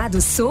Jaraguá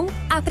do Sul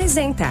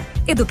apresenta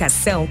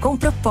Educação com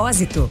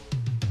Propósito.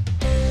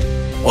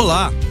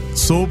 Olá,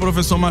 sou o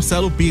professor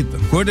Marcelo Pita,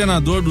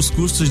 coordenador dos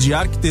cursos de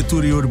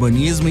Arquitetura e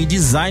Urbanismo e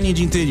Design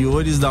de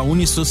Interiores da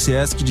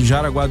Unisociesc de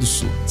Jaraguá do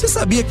Sul. Você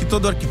sabia que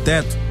todo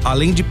arquiteto,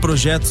 além de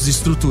projetos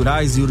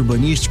estruturais e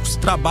urbanísticos,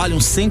 trabalham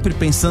sempre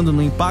pensando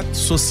no impacto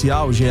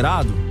social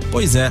gerado?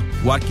 Pois é,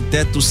 o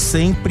arquiteto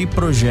sempre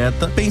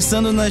projeta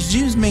pensando nas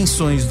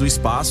dimensões do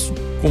espaço,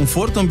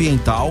 conforto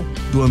ambiental,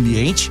 do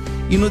ambiente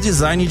e no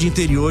design de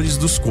interiores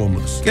dos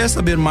cômodos. Quer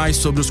saber mais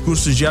sobre os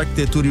cursos de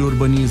arquitetura e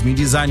urbanismo e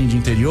design de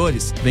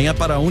interiores? Venha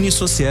para a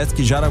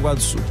Unisociesc Jaraguá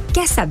do Sul.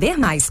 Quer saber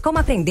mais como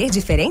aprender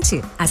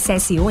diferente?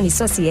 Acesse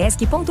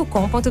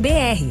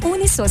unisociesc.com.br.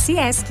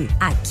 Unisociesc.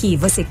 Aqui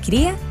você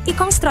cria e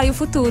constrói o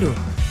futuro.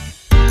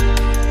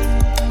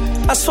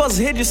 As suas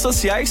redes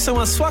sociais são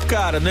a sua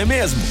cara, não é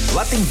mesmo?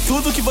 Lá tem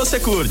tudo que você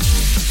curte.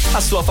 A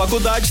sua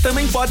faculdade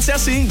também pode ser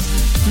assim.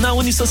 Na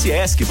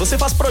Unisociesc, você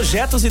faz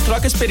projetos e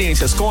troca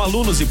experiências com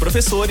alunos e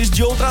professores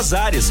de outras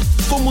áreas,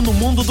 como no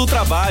mundo do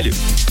trabalho.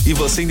 E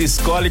você ainda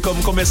escolhe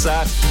como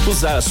começar,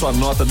 usar a sua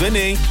nota do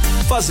Enem,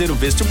 fazer o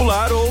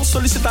vestibular ou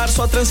solicitar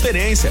sua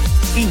transferência.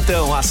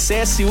 Então,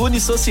 acesse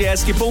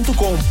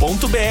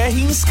unisociesc.com.br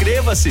e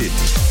inscreva-se.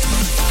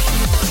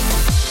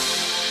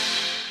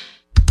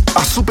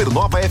 A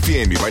Supernova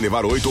FM vai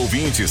levar 8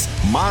 ouvintes,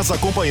 mas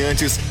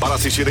acompanhantes, para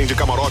assistirem de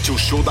camarote o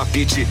show da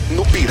Pitty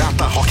no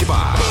Pirata Rock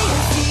Bar.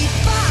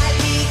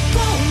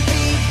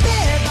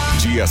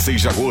 Dia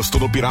 6 de agosto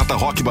no Pirata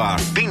Rock Bar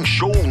tem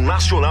show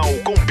nacional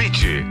com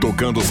Pitty,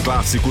 tocando os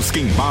clássicos que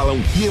embalam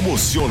e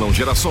emocionam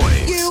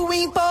gerações. E o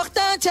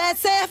importante é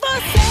ser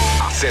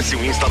você. Acesse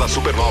o Insta da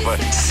Supernova,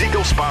 siga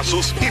os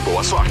passos e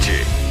boa sorte.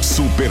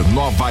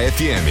 Supernova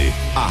FM,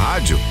 a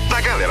rádio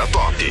da galera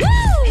top.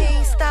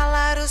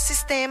 Instalar o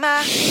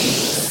sistema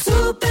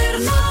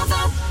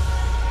Supernova.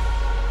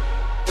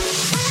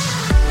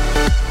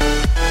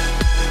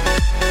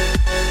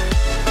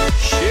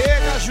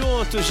 Chega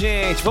junto,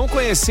 gente. Vamos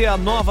conhecer a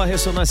nova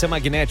ressonância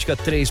magnética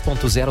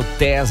 3.0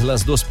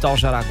 Teslas do Hospital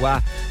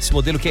Jaraguá. Esse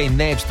modelo que é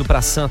inédito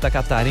para Santa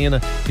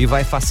Catarina e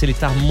vai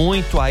facilitar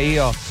muito aí,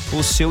 ó,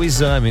 o seu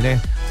exame, né?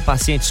 O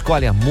paciente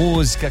escolhe a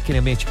música, aquele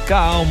ambiente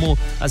calmo,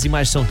 as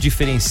imagens são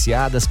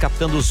diferenciadas,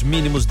 captando os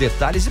mínimos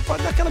detalhes e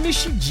pode dar aquela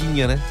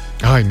mexidinha, né?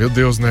 Ai, meu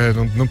Deus, né?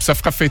 Não precisa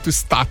ficar feito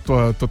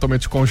estátua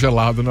totalmente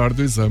congelado na hora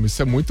do exame.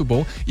 Isso é muito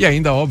bom. E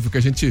ainda, óbvio, que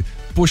a gente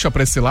puxa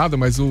para esse lado,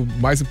 mas o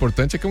mais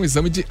importante é que é um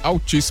exame de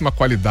altíssima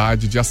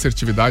qualidade, de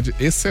assertividade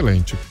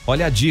excelente.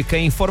 Olha a dica,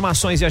 hein?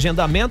 Informações e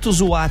agendamentos,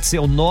 o WhatsApp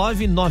é o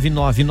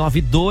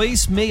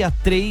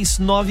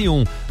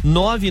 999926391.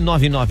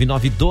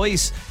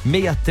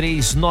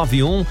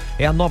 999926391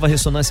 é a nova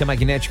ressonância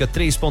magnética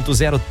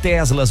 3.0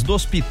 Teslas do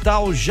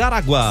Hospital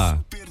Jaraguá.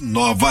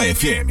 Nova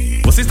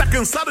FM. Você está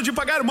cansado de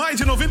pagar mais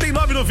de R$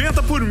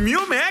 99,90 por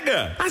 1000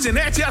 mega? A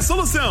Genet é a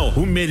solução.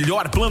 O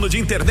melhor plano de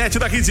internet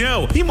da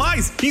região. E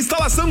mais,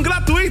 instalação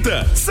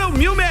gratuita. São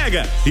 1000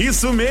 mega.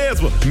 Isso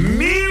mesmo,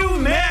 1000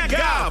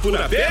 mega por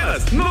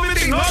apenas R$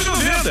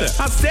 99,90.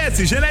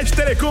 Acesse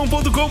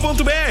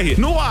genettelecom.com.br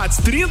no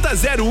WhatsApp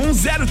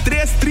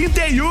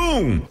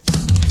 30010331.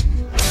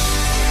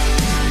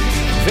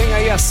 Vem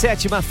aí a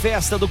 7ª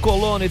festa do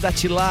Colono e da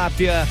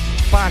Tilápia,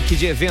 parque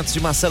de eventos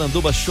de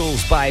Massaranduba,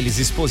 shows, bailes,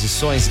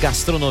 exposições,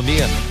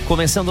 gastronomia,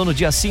 começando no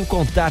dia 5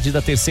 com tarde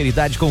da terceira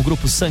idade com o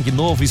grupo Sangue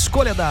Novo,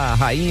 Escolha da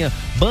Rainha,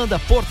 Banda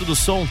Porto do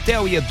Som,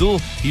 Theo e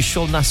Edu e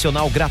show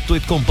nacional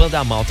gratuito com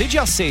Banda Malta. E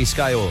dia 6,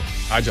 Caio?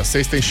 Dia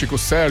 6 tem Chico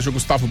Sérgio,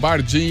 Gustavo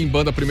Bardim,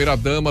 Banda Primeira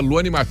Dama,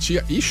 Luane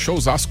Matia e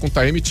showzaço com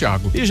Taeme e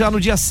Thiago. E já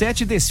no dia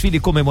 7, desfile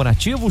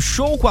comemorativo,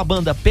 show com a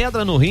banda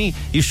Pedra no Rim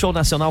e show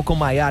nacional com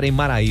Maiara em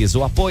Maraíza.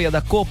 O apoio é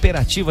da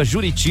Cooperativa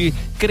Juriti,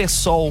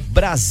 Cressol,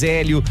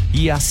 Brasélio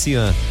e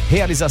Acian.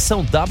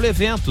 Realização W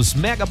Eventos,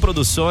 Mega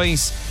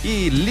Produções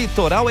e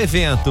Litoral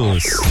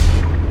Eventos.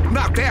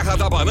 Na terra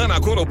da banana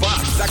Corupá,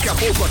 daqui a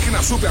pouco aqui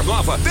na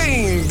Supernova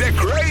tem The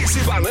Crazy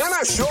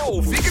Banana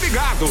Show. Fique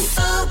ligado.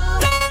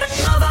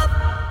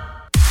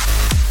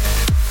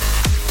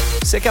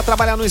 Você quer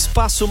trabalhar no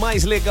espaço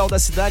mais legal da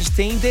cidade?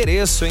 Tem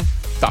endereço, hein?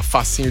 Tá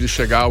facinho de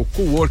chegar, o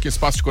Coworking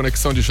Espaço de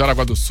Conexão de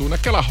Jaraguá do Sul,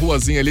 naquela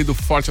ruazinha ali do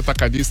Forte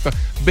Atacadista,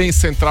 bem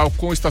central,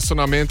 com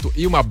estacionamento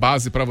e uma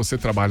base para você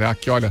trabalhar,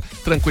 que olha,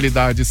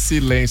 tranquilidade,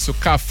 silêncio,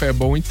 café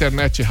bom,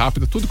 internet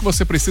rápida, tudo que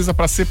você precisa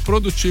para ser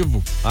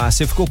produtivo.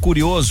 Você ficou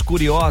curioso,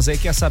 curiosa e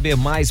quer saber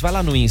mais? Vai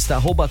lá no Insta,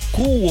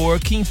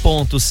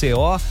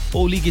 @coworking.co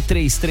ou ligue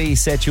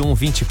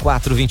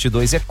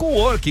 3371-2422. É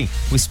Coworking,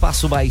 o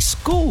espaço mais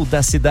cool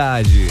da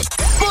cidade.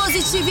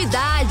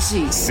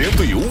 Positividade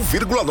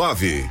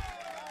 101,9.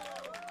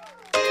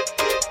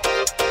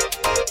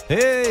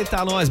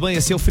 Eita, nós,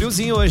 amanheceu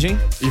friozinho hoje, hein?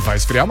 E vai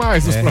esfriar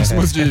mais nos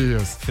próximos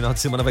dias. Final de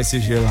semana vai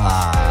ser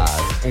gelado.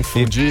 Um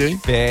fundi, hein?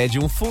 Pede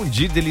um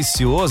fundi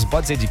delicioso,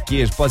 pode ser de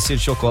queijo, pode ser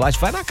de chocolate.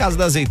 Vai na Casa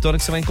da Azeitona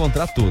que você vai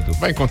encontrar tudo.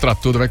 Vai encontrar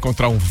tudo, vai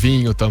encontrar um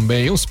vinho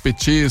também, uns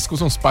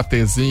petiscos, uns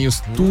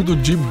patezinhos, tudo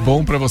de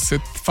bom pra você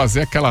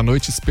fazer aquela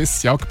noite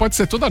especial, que pode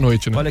ser toda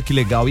noite, né? Olha que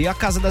legal. E a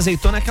Casa da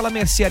Azeitona é aquela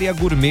mercearia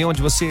gourmet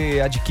onde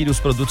você adquire os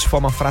produtos de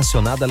forma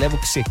fracionada, leva o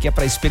que você quer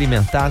pra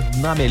experimentar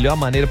na melhor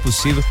maneira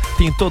possível.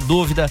 Pintou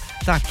dúvida?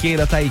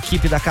 Taqueira, tá a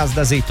equipe da Casa da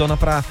Azeitona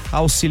para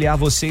auxiliar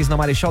vocês na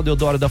Marechal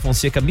Deodoro da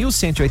Fonseca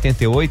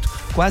 1188,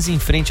 quase em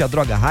frente à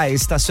Droga Raia,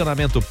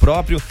 estacionamento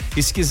próprio.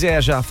 E se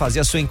quiser já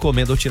fazer a sua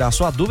encomenda ou tirar a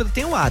sua dúvida,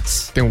 tem o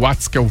WhatsApp. Tem o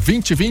WhatsApp que é o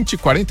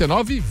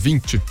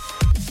 2020-4920.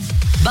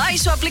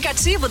 Baixe o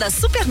aplicativo da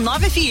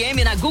Supernova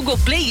FM na Google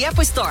Play e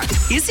Apple Store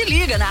e se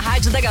liga na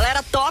rádio da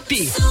galera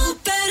top.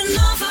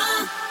 Supernova.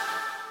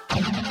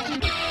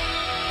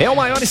 É o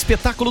maior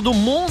espetáculo do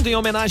mundo em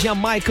homenagem a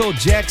Michael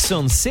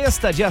Jackson,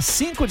 sexta, dia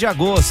 5 de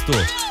agosto.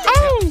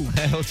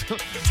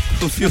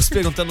 O Fios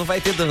perguntando, não vai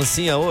ter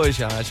dancinha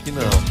hoje? Acho que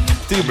não.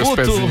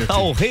 Tributo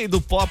ao rei do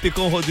pop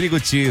com Rodrigo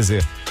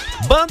Teaser.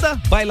 Banda,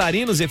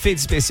 bailarinos,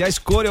 efeitos especiais,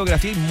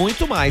 coreografia e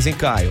muito mais, hein,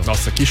 Caio?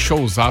 Nossa, que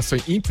showzaço,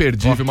 hein?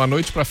 Imperdível. Uma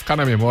noite pra ficar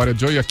na memória.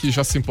 Joey aqui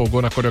já se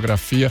empolgou na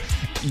coreografia.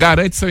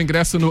 Garante seu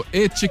ingresso no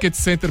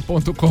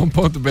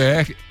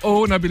eticketcenter.com.br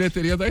ou na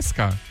bilheteria da SK.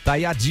 Tá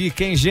aí a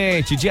dica, hein,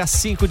 gente? Dia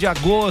 5 de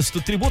agosto,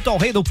 tributo ao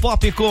rei do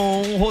pop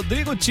com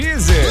Rodrigo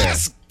Teaser.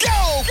 Let's go!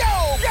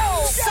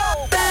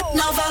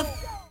 Supernova.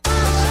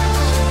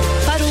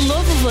 Para um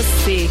novo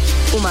você,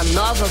 uma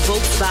nova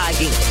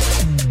Volkswagen.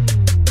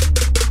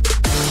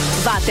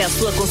 Vá até a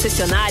sua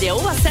concessionária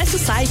ou acesse o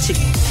site.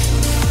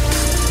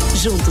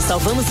 Juntos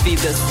salvamos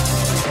vidas.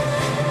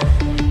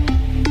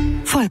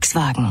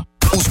 Volkswagen.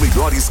 Os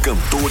melhores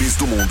cantores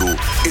do mundo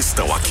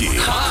estão aqui.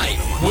 Hi,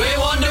 we're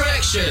One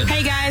Direction.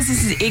 Hey guys,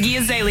 this is Iggy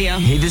Azalea.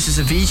 Hey, this is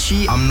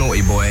Avicii. I'm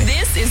Naughty Boy.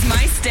 This is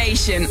my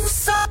station.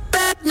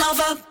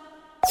 Supernova.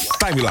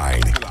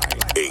 Timeline.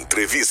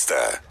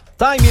 Entrevista.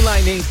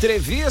 Timeline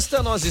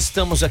Entrevista, nós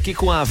estamos aqui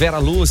com a Vera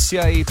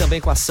Lúcia e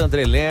também com a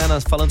Sandra Helena,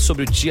 falando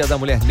sobre o Dia da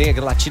Mulher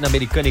Negra, Latina,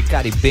 Americana e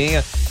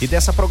Caribenha e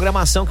dessa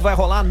programação que vai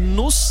rolar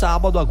no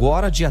sábado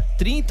agora, dia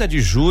 30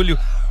 de julho,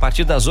 a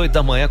partir das 8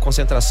 da manhã,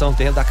 concentração no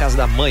terreno da Casa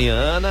da Mãe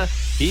Ana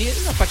e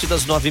a partir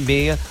das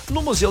 9h30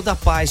 no Museu da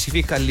Paz, que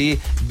fica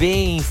ali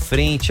bem em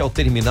frente ao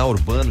terminal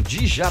urbano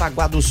de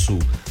Jaraguá do Sul.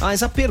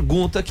 Mas a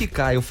pergunta que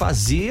Caio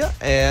fazia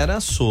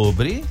era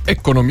sobre...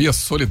 Economia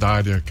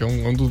solidária, que é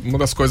uma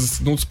das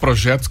coisas, um dos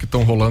projetos que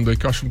estão rolando aí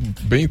que eu acho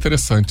bem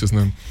interessantes,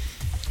 né?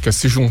 Que é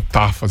se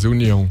juntar, fazer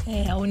união.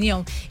 A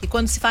união. E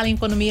quando se fala em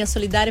economia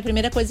solidária, a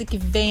primeira coisa que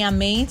vem à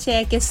mente é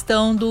a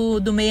questão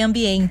do meio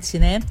ambiente,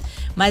 né?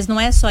 Mas não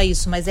é só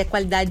isso, mas é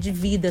qualidade de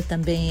vida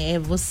também, é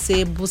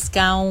você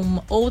buscar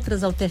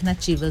outras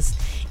alternativas.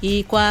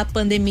 E com a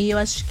pandemia, eu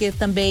acho que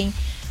também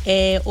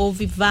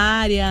houve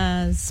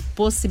várias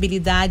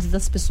possibilidades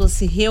das pessoas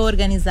se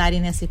reorganizarem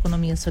nessa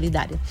economia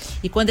solidária.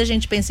 E quando a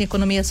gente pensa em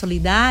economia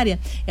solidária,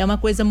 é uma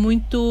coisa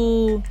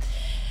muito...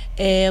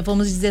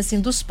 vamos dizer assim,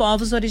 dos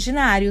povos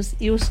originários,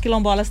 e os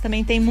quilombolas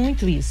também têm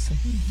muito isso,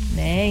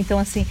 né? Então,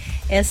 assim,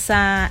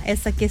 essa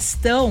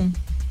questão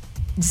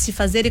de se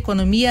fazer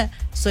economia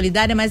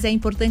solidária, mas é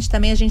importante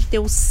também a gente ter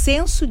o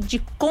senso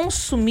de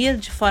consumir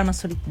de forma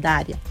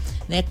solidária,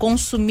 né?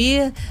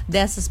 Consumir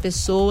dessas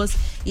pessoas,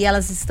 e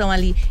elas estão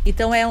ali.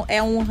 Então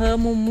é um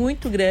ramo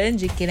muito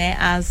grande que, né,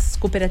 as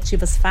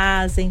cooperativas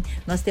fazem.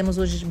 Nós temos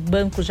hoje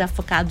bancos já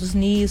focados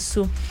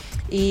nisso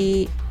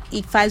e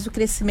faz o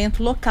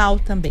crescimento local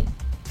também.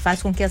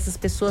 Faz com que essas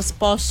pessoas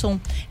possam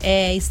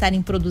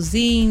estarem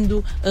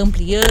produzindo,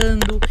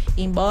 ampliando,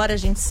 embora a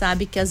gente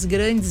sabe que as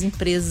grandes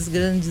empresas,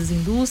 grandes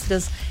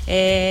indústrias,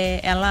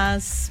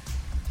 elas,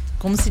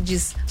 como se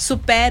diz,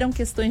 superam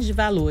questões de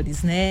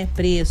valores, né,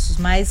 preços,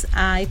 mas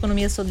a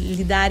economia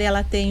solidária,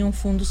 ela tem um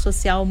fundo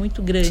social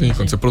muito grande. Sim,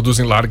 quando você produz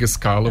em larga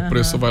escala, o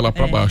preço vai lá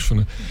para baixo,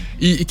 né?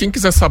 E quem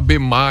quiser saber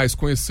mais,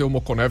 conhecer o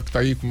Moconev, que está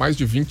aí com mais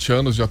de 20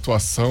 anos de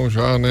atuação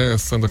já, né,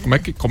 Sandra,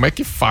 como é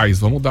que faz?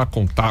 Vamos dar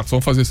contatos,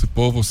 vamos fazer esse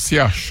povo se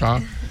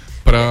achar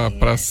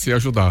para se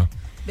ajudar.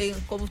 Bem,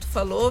 como tu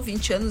falou,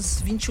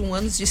 21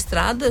 anos de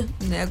estrada,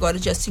 né? Agora,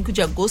 dia 5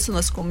 de agosto,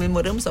 nós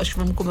comemoramos, acho que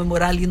vamos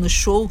comemorar ali no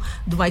show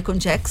do Michael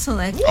Jackson,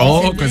 né?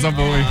 Coisa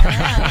boa, hein?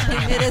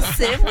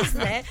 Merecemos,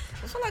 né?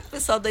 Vou falar com o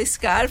pessoal da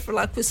SCAR,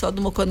 falar com o pessoal do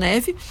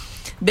Moconev.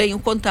 Bem, o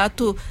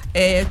contato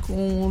é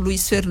com o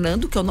Luiz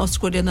Fernando, que é o nosso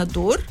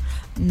coordenador,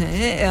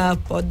 né?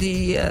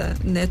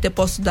 Né? Até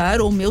posso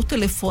dar o meu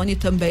telefone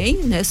também,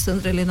 né?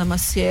 Sandra Helena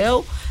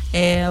Maciel,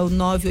 o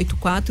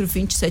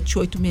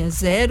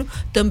 984-27860.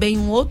 Também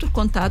um outro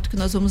contato que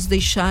nós vamos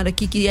deixar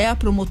aqui, que é a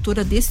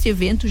promotora desse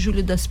evento,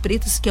 Julho das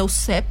Pretas, que é o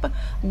CEPA.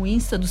 O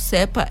Insta do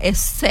CEPA é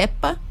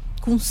CEPA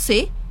com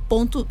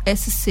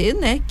C.SC,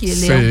 né? Que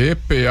ele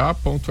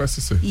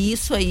CEPA.SC.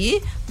 Isso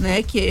aí,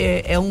 né?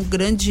 Que é um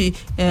grande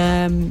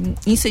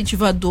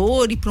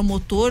incentivador e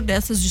promotor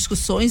dessas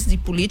discussões de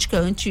política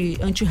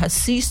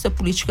antirracista,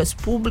 políticas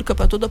públicas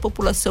para toda a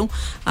população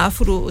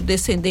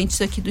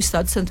afrodescendentes aqui do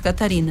estado de Santa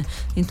Catarina.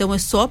 Então é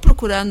só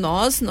procurar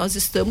nós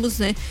estamos,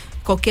 né?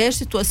 Qualquer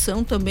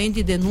situação também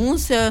de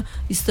denúncia,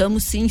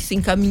 estamos sim se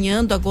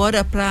encaminhando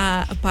agora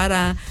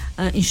para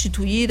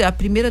instituir a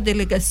primeira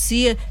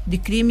delegacia de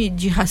crime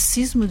de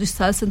racismo do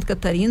estado de Santa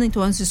Catarina.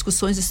 Então as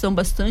discussões estão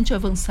bastante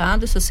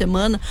avançadas. Essa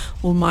semana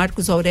o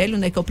Marcos Aurélio,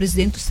 né, que é o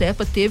presidente do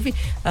CEPA, teve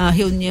a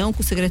reunião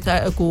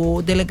com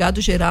o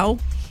delegado-geral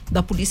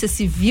da Polícia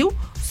Civil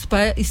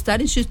para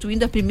estar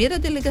instituindo a primeira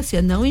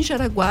delegacia, não em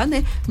Jaraguá,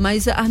 né,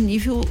 mas a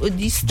nível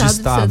de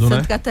estado de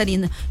Santa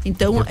Catarina.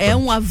 Então, importante. É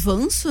um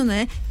avanço,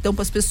 né? Então,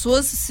 para as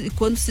pessoas,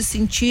 quando se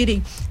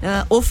sentirem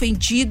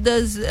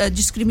ofendidas,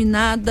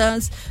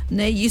 discriminadas,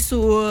 né, isso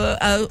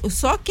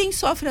só quem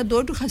sofre a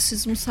dor do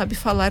racismo sabe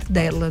falar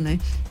dela, né?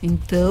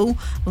 Então,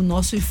 o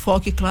nosso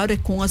enfoque, claro, é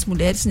com as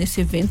mulheres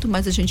nesse evento,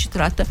 mas a gente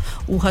trata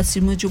o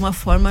racismo de uma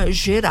forma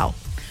geral.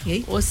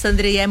 Ô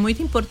Sandra, é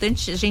muito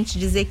importante a gente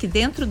dizer que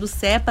dentro do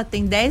CEPA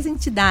tem 10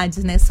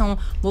 entidades, né? São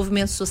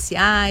movimentos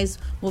sociais,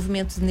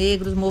 movimentos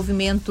negros,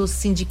 movimentos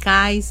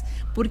sindicais.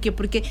 Por quê?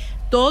 Porque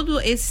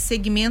todos esses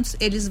segmentos,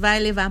 eles vão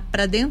levar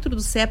para dentro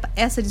do CEPA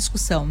essa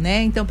discussão,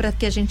 né? Então, para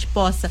que a gente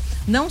possa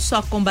não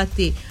só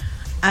combater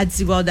a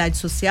desigualdade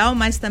social,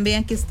 mas também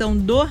a questão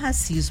do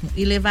racismo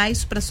e levar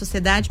isso para a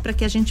sociedade para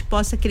que a gente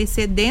possa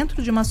crescer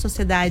dentro de uma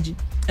sociedade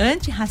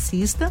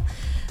antirracista,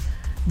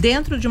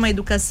 dentro de uma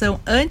educação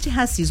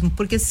antirracismo,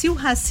 porque se o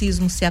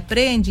racismo se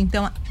aprende,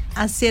 então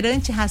a ser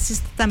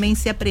antirracista também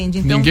se aprende.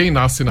 Então, ninguém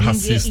nasce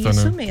racista, isso, né?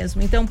 Isso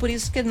mesmo. Então, por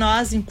isso que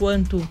nós,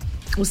 enquanto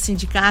o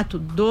Sindicato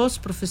dos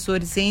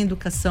Professores em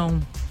Educação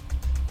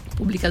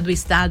Pública do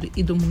Estado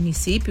e do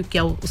município, que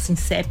é o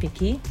SINCEP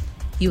aqui,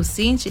 e o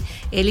Cinti,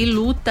 ele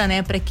luta,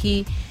 né, para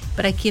que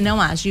não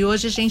haja. E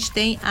hoje a gente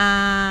tem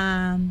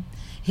a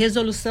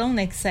resolução,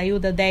 né, que saiu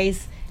da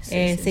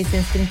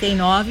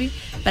 10.639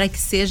 para que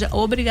seja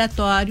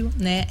obrigatório,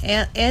 né,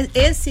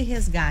 esse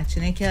resgate,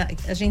 né, que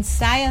a gente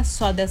saia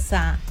só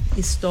dessa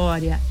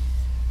história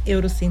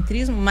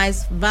eurocentrismo,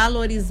 mas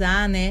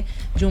valorizar, né,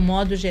 de um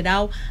modo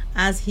geral,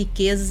 as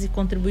riquezas e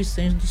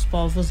contribuições dos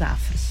povos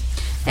afros.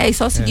 E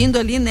só seguindo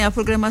ali, né, a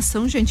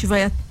programação, gente,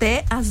 vai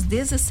até às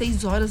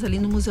 16 horas ali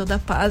no Museu da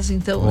Paz,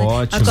 então, ótimo,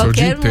 né, a qualquer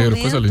dia inteiro,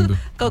 momento, coisa linda.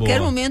 Qualquer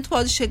momento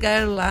pode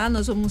chegar lá,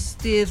 nós vamos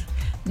ter,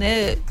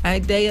 né, a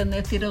ideia,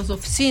 né, ter as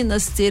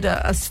oficinas, ter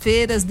as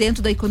feiras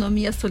dentro da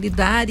economia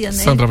solidária, né?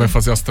 Sandra vai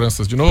fazer as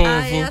tranças de novo.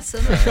 A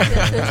Sandra vai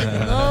fazer as tranças de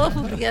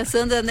novo, porque a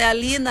Sandra, né,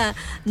 ali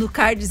no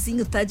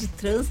cardzinho tá de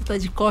trança, tá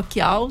de coque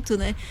alto,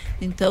 né?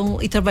 Então,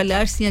 e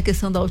trabalhar sim a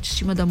questão da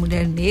autoestima da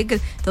mulher negra.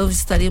 Então,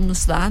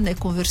 estaremos lá, né,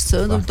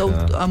 conversando. Bacana. Então,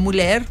 a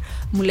mulher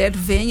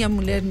vem, a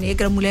mulher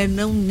negra, a mulher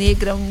não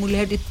negra, a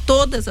mulher de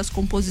todas as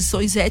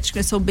composições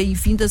étnicas são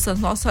bem-vindas. A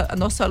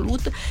nossa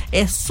luta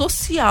é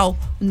social,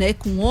 né,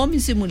 com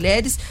homens e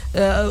mulheres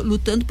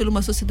lutando por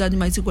uma sociedade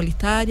mais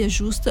igualitária,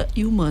 justa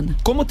e humana.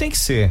 Como tem que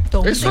ser.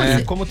 Então,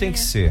 como tem que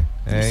ser.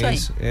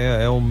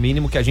 É o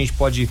mínimo que a gente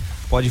pode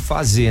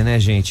fazer, né,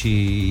 gente?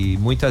 E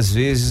muitas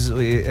vezes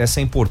essa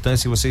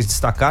importância que vocês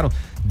destacaram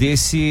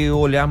desse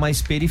olhar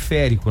mais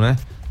periférico, né?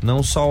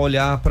 Não só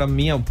olhar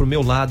pro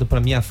meu lado, pra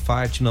minha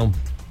parte, não.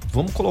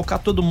 Vamos colocar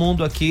todo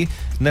mundo aqui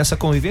nessa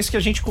convivência que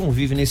a gente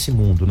convive nesse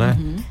mundo, né?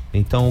 Uhum.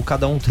 Então,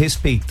 cada um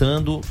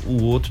respeitando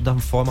o outro da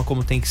forma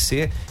como tem que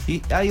ser.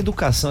 E a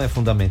educação é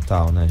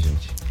fundamental, né,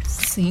 gente?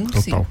 Sim,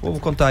 total. Sim. O povo,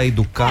 quando tá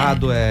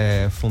educado,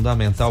 é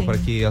fundamental para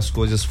que as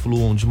coisas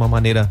fluam de uma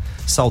maneira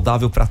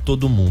saudável para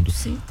todo mundo.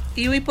 Sim.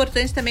 E o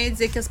importante também é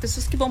dizer que as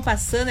pessoas que vão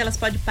passando, elas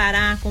podem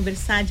parar,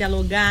 conversar,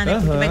 dialogar, né?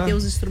 Porque vai ter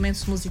os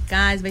instrumentos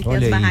musicais, vai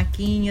ter as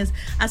barraquinhas,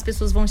 as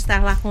pessoas vão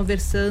estar lá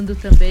conversando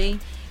também.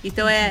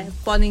 Então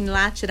podem ir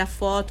lá tirar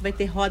foto, vai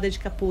ter roda de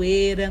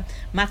capoeira,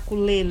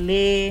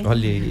 maculelê.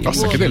 Olha aí.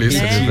 Nossa, que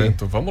delícia esse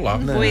evento. Vamos lá.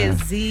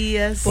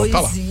 Poesias.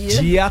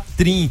 Dia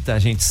 30,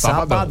 gente,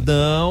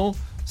 sabadão.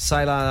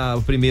 Sai lá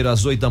o primeiro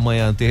às 8 da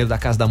manhã no terreiro da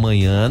Casa da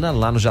Manhana,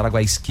 lá no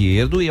Jaraguá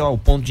Esquerdo, e o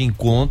ponto de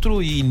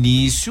encontro e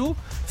início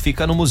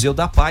fica no Museu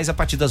da Paz a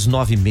partir das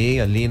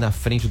 9h30, ali na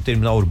frente do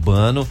terminal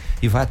urbano,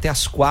 e vai até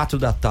às 4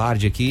 da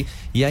tarde aqui.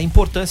 E a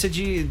importância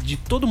de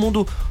todo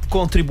mundo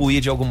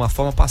contribuir de alguma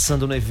forma,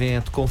 passando no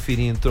evento,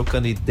 conferindo,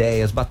 trocando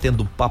ideias,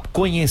 batendo papo,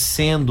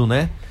 conhecendo,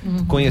 né?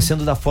 Uhum.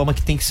 Conhecendo da forma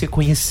que tem que ser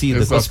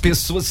conhecida, com as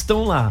pessoas que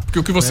estão lá. Porque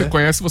o que você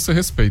conhece, você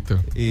respeita.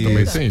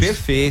 Também tem isso.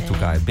 Perfeito,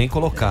 cara, bem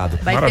colocado.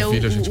 Vai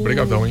Maravilha, gente,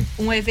 obrigadão, hein?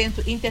 Um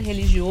evento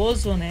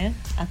interreligioso, né?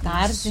 À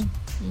tarde.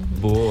 Uhum.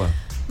 Boa.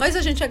 Mas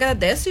a gente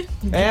agradece.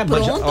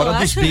 Mas a hora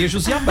dos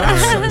beijos e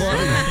abraços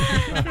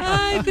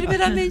agora.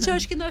 Primeiramente, eu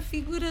acho que na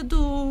figura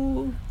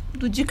do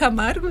Di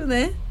Camargo,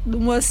 né? Do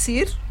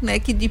Moacir, né?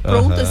 Que de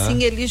pronto,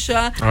 assim, ele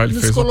já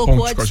nos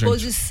colocou à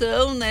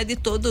disposição, né? De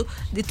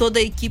toda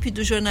a equipe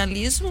do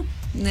jornalismo,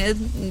 né?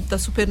 Da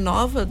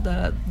Supernova,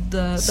 da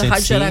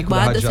Rádio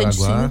Jaraguá, da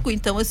 105.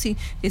 Então, assim,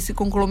 esse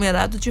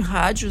conglomerado de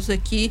rádios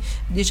aqui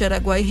de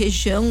Jaraguá e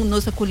região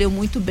nos acolheu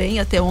muito bem.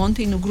 Até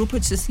ontem no grupo eu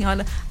disse assim,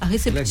 olha,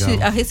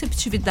 a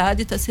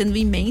receptividade está sendo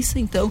imensa,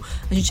 então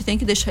a gente tem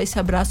que deixar esse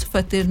abraço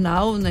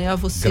fraternal, né? A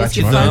vocês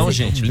gratidão,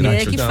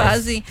 que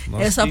fazem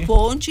essa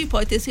ponte.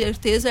 Pode ter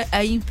certeza,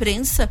 a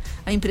imprensa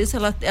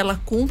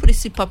ela cumpre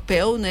esse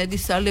papel, né, de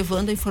estar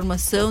levando a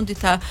informação, de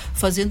estar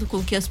fazendo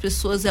com que as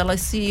pessoas elas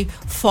se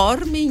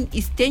formem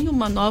e tenham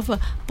uma nova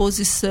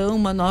posição,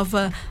 uma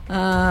nova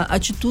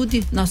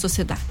atitude na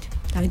sociedade.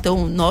 Tá?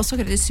 Então, nosso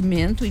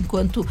agradecimento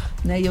enquanto,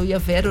 né, eu e a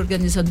Vera,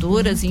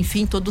 organizadoras,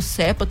 enfim, todo o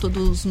CEPA,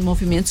 todos os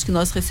movimentos que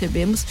nós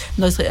recebemos,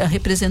 nós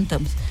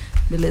representamos.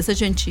 Beleza,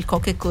 gente?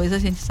 Qualquer coisa a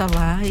gente está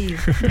lá e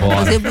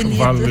fazer bonito.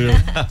 Valeu.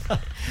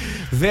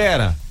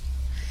 Vera.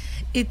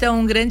 Então,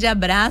 um grande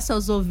abraço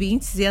aos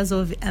ouvintes e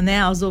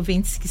aos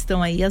ouvintes que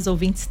estão aí, as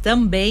ouvintes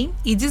também,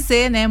 e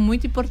dizer, né,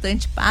 muito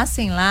importante,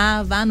 passem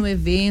lá, vá no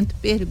evento,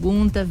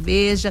 pergunta,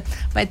 veja,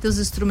 vai ter os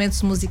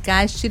instrumentos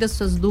musicais, tira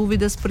suas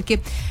dúvidas, porque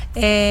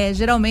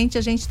geralmente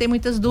a gente tem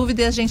muitas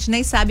dúvidas, a gente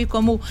nem sabe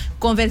como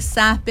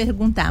conversar,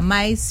 perguntar,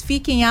 mas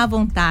fiquem à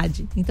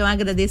vontade. Então,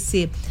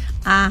 agradecer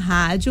a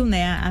rádio,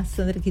 né? A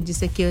Sandra que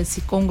disse aqui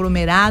esse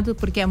conglomerado,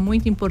 porque é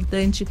muito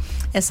importante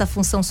essa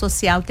função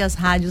social que as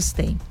rádios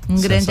têm. Um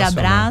grande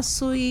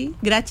abraço e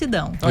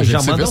gratidão.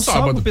 Já manda um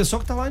salve pro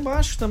pessoal que tá lá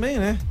embaixo também,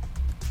 né?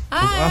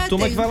 A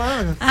turma que vai lá.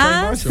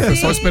 O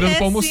pessoal esperando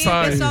pra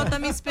almoçar. Sim, o pessoal tá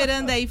me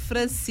esperando aí,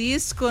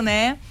 Francisco,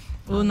 né?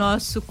 O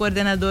nosso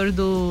coordenador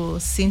do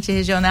Cinti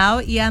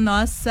Regional e a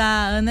nossa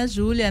Ana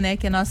Júlia, né?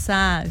 Que é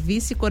nossa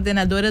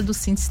vice-coordenadora do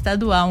Cinti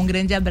Estadual. Um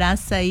grande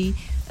abraço aí,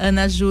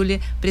 Ana Júlia,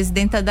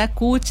 presidenta da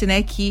CUT,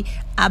 né? Que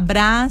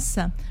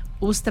abraça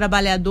os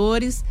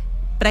trabalhadores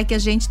para que a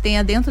gente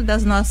tenha dentro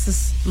das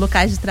nossas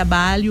locais de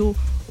trabalho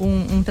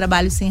um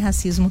trabalho sem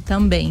racismo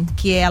também,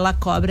 que ela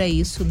cobra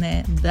isso,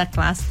 né, da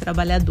classe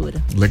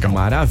trabalhadora. Legal.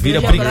 Maravilha,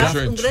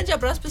 obrigado. Um grande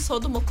abraço pessoal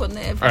do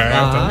Moconeve.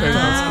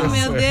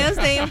 Meu Deus,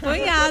 tem um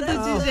punhado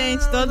de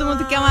gente, todo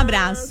mundo quer um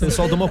abraço.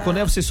 Pessoal do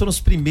Moconeve, vocês foram os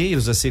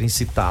primeiros a serem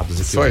citados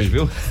aqui hoje,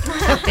 viu?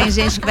 Tem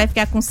gente que vai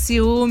ficar com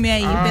ciúme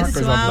aí,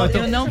 pessoal.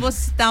 Eu não vou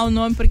citar o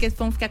nome porque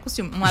vão ficar com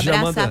ciúme. Um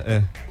abraço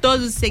a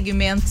todos os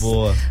segmentos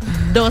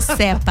do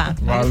CEPA.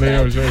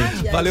 Valeu,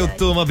 gente. Valeu,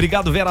 turma.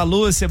 Obrigado, Vera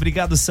Lúcia.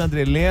 Obrigado,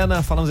 Sandra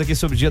Helena. Falamos aqui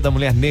sobre o Dia da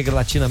Mulher Negra,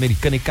 Latina,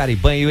 Americana e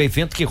Caribenha, e o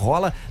evento que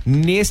rola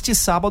neste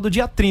sábado,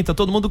 dia 30.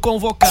 Todo mundo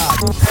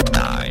convocado.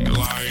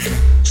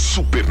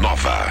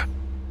 Supernova.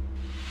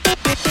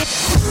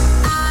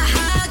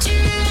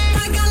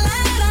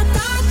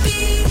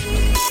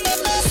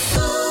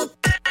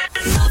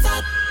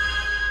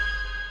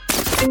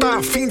 Tá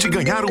a fim de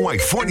ganhar um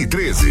iPhone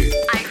 13?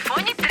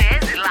 iPhone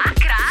 13,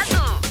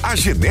 lacrado. A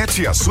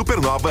Genete e a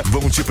Supernova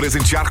vão te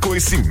presentear com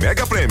esse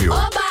mega prêmio.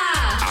 Oba!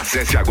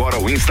 Acesse agora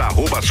o Insta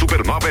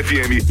 @Supernova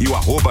FM e o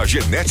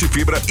 @Genete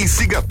Fibra e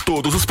siga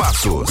todos os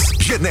passos.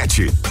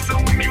 Genete.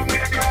 São 1000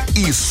 mega.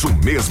 Isso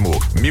mesmo,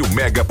 1000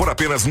 mega por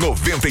apenas R$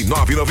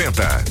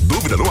 99,90.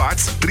 Dúvida no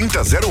WhatsApp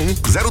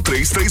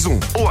 3001-0331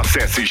 ou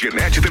acesse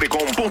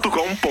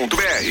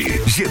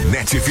genetetelecom.com.br.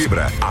 Genete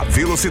Fibra, a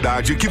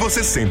velocidade que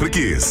você sempre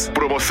quis.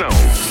 Promoção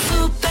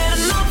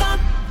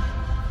Supernova.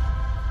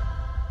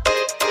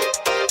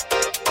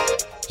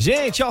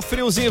 Gente, ó,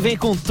 friozinho vem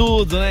com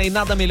tudo, né? E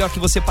nada melhor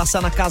que você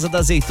passar na Casa da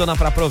Azeitona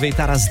para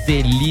aproveitar as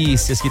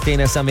delícias que tem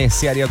nessa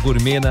mercearia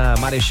gourmet na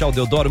Marechal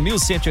Deodoro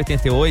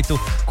 1188,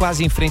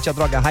 quase em frente à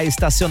Droga Raia,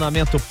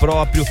 estacionamento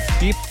próprio.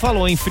 E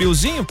falou em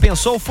friozinho,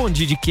 pensou o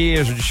fondue de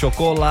queijo, de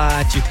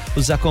chocolate,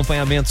 os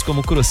acompanhamentos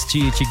como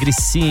crostite,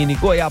 grissini,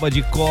 goiaba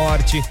de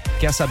corte.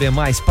 Quer saber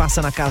mais?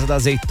 Passa na Casa da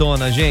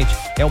Azeitona, gente.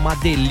 É uma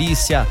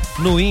delícia.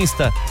 No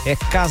Insta é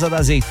Casa da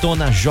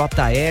Azeitona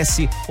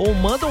JS ou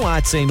manda um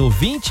WhatsApp aí no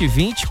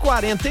 2020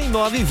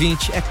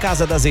 4920. É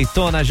Casa da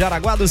Azeitona,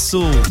 Jaraguá do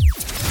Sul.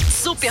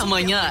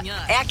 Supermanhã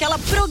é aquela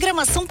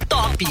programação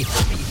top.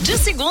 De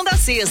segunda a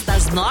sexta,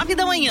 às 9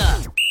 da manhã.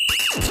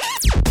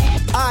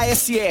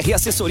 ASR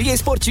Assessoria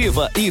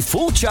Esportiva e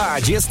Full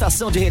Charge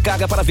Estação de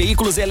Recarga para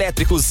Veículos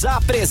Elétricos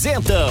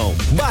apresentam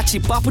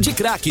Bate-Papo de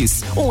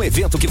Craques, um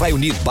evento que vai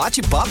unir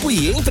bate-papo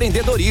e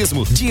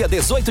empreendedorismo. Dia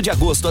 18 de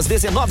agosto às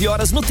 19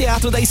 horas no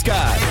Teatro da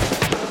Scar.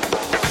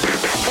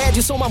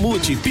 Edson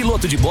Mamute,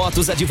 piloto de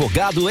motos,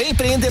 advogado,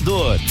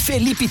 empreendedor.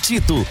 Felipe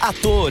Tito,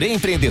 ator,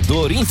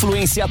 empreendedor,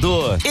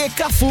 influenciador. E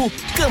Cafu,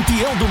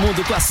 campeão do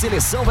mundo com a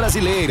seleção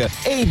brasileira,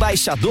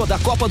 embaixador da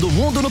Copa do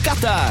Mundo no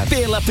Catar.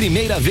 Pela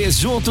primeira vez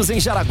juntos em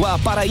Jaraguá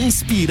para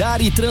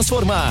inspirar e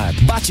transformar.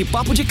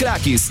 Bate-Papo de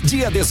Craques,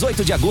 dia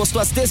 18 de agosto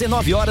às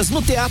 19 horas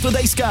no Teatro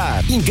da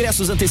Scar.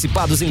 Ingressos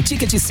antecipados em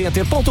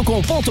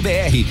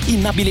ticketcenter.com.br e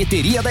na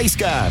bilheteria da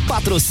Scar.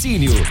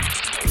 Patrocínio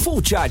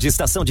Full Charge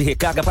Estação de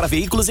Recarga para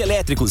Veículos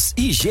Elétricos,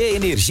 IG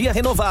Energia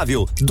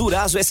Renovável,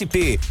 Durazo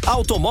SP,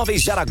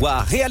 Automóveis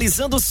Jaraguá,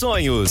 realizando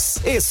sonhos.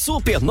 E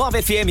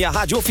Supernova FM, a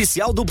rádio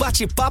oficial do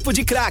Bate-Papo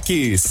de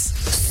Craques.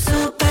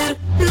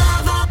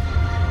 Supernova.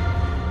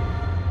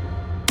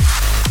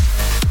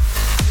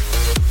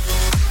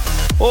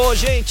 Ô,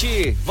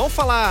 gente, vamos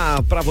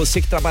falar pra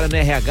você que trabalha no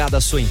RH da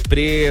sua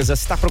empresa,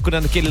 você tá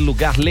procurando aquele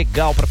lugar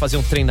legal pra fazer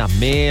um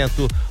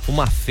treinamento,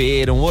 uma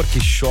feira, um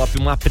workshop,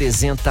 uma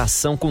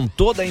apresentação com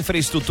toda a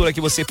infraestrutura que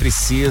você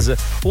precisa,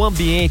 o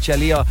ambiente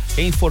ali, ó,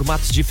 em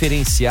formatos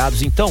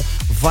diferenciados. Então,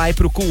 vai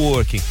pro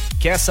Coworking.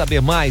 Quer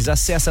saber mais?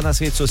 Acessa nas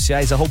redes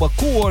sociais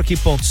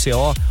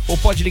 @coworking.co ou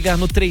pode ligar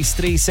no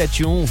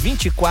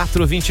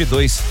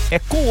 3371-2422. É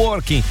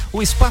Coworking,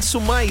 o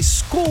espaço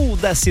mais cool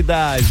da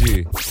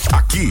cidade.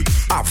 Aqui,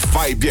 a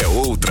vibe é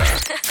outra.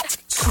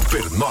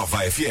 Supernova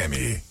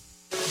FM.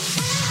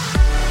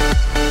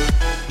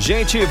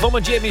 Gente,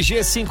 vamos de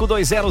MG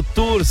 520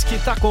 Tours, que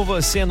tá com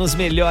você nos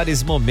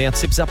melhores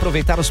momentos. Você precisa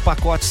aproveitar os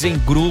pacotes em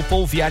grupo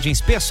ou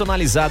viagens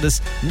personalizadas,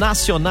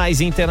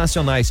 nacionais e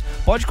internacionais.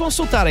 Pode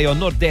consultar aí, ó,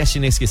 Nordeste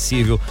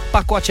Inesquecível,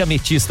 pacote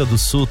Ametista do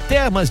Sul,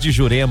 Termas de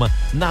Jurema,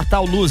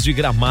 Natal Luz de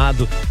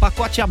Gramado,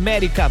 pacote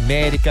América,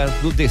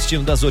 do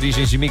destino das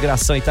origens de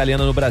imigração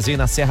italiana no Brasil e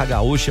na Serra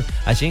Gaúcha.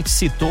 A gente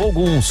citou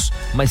alguns,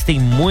 mas tem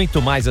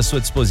muito mais à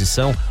sua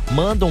disposição.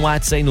 Manda um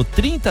WhatsApp aí no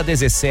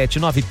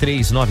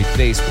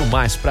 3017-9393 pro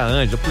mais pra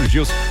Ângela, pro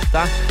Gilson,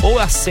 tá? Ou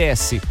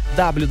acesse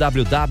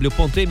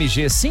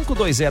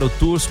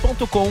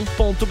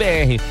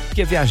www.mg520tours.com.br,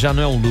 porque viajar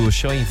não é um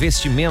luxo, é um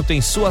investimento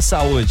em sua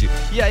saúde.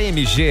 E a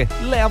MG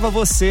leva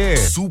você.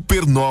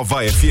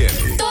 Supernova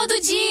FM. Todo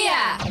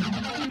dia!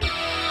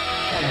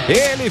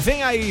 Ele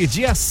vem aí,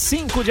 dia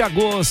 5 de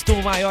agosto,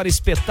 o maior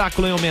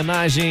espetáculo em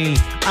homenagem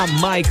a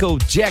Michael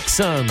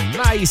Jackson,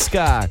 na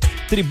Scar.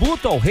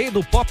 Tributo ao rei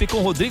do pop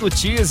com Rodrigo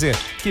Teaser,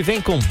 que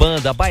vem com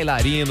banda,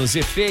 bailarinos,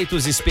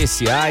 efeitos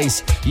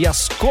especiais e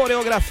as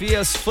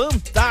coreografias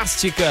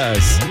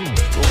fantásticas.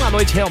 Uma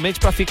noite realmente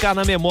para ficar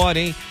na memória,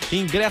 hein?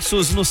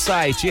 Ingressos no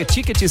site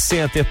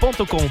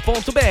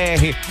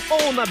eticketcenter.com.br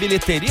ou na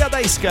bilheteria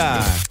da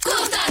Scar.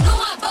 Curta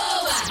numa boa!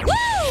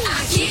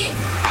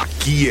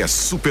 Aqui é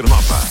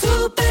Supernova.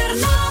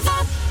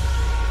 Supernova.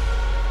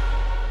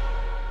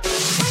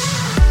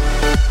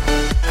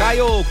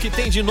 Caio, o que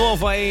tem de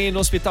novo aí no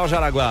Hospital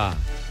Jaraguá?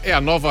 É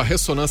a nova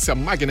ressonância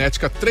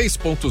magnética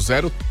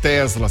 3.0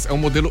 Teslas. É um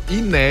modelo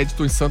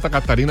inédito em Santa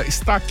Catarina,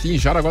 está aqui em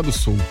Jaraguá do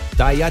Sul.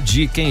 Tá aí a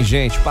dica, hein,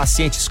 gente? O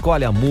paciente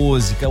escolhe a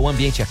música, o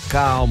ambiente é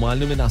calmo, a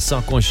iluminação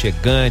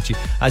aconchegante,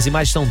 as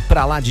imagens estão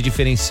pra lá de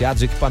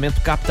diferenciadas, o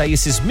equipamento capta aí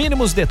esses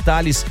mínimos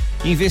detalhes,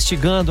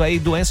 investigando aí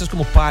doenças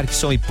como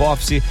Parkinson,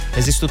 hipófise,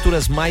 as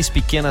estruturas mais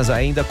pequenas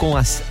ainda, com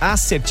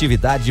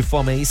assertividade de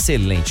forma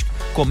excelente.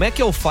 Como é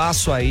que eu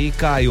faço aí,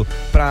 Caio,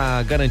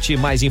 pra garantir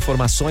mais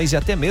informações e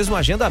até mesmo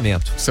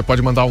agendamento? Você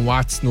pode mandar um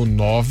WhatsApp no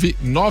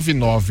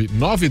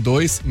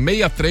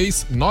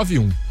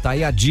 999926391. Tá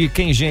aí a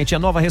dica, hein, gente? A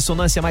nova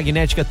ressonância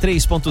magnética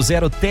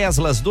 3.0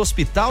 Teslas do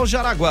Hospital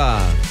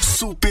Jaraguá.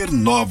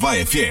 Supernova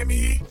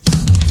FM.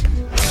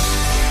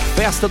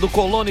 Festa do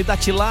Colono e da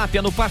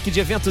Tilápia no Parque de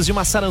Eventos de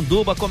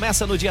Massaranduba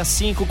começa no dia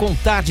 5 com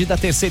Tarde da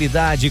Terceira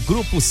Idade,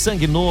 Grupo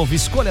Sangue Novo,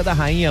 Escolha da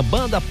Rainha,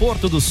 Banda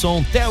Porto do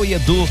Som, Theo e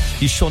Edu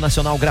e show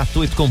nacional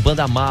gratuito com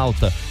Banda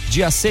Malta.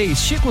 Dia 6,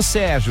 Chico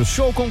Sérgio,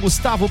 show com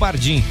Gustavo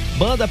Bardim,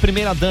 Banda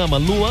Primeira Dama,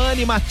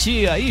 Luane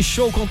Matia e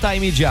show com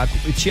Taime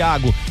e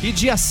Thiago. E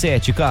dia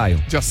 7,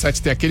 Caio? Dia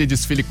 7 tem aquele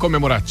desfile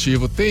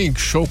comemorativo, tem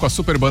show com a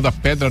super banda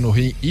Pedra no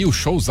Rim e o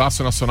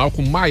showzaço nacional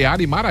com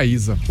Maiara e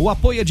Maraísa. O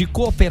apoio é de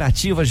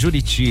Cooperativa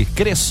Juriti,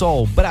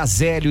 Cressol,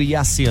 Brasélio e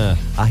Acian.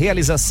 A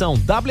realização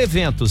W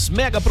Eventos,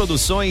 Mega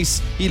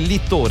Produções e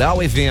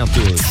Litoral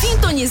Eventos.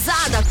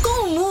 Sintonizada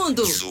com o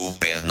mundo.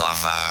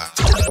 Supernova.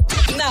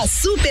 Na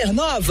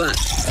Supernova,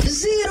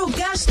 Giro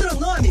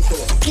Gastronômico.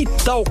 Que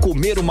tal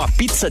comer uma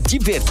pizza de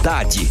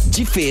verdade,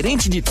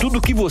 diferente de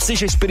tudo que você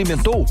já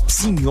experimentou?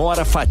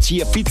 Senhora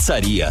Fatia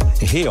Pizzaria,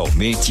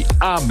 realmente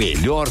a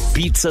melhor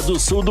pizza do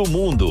sul do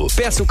mundo.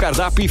 Peça o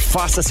cardápio e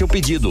faça seu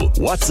pedido.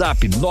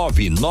 WhatsApp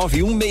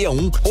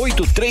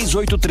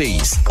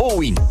 991618383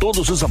 ou em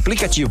todos os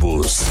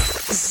aplicativos.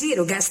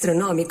 Giro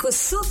Gastronômico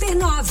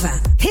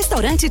Supernova.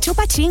 Restaurante Tio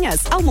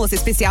Patinhas, almoço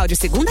especial de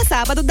segunda a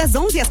sábado das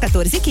 11 às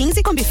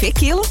 14h15 com buffet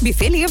quilo,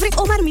 buffet livre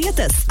ou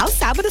marmitas. Aos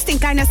sábados tem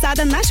carne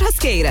assada na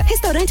churrasqueira.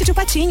 Restaurante Tio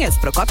Patinhas,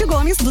 Procópio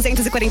Gomes,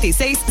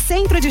 246,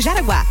 Centro de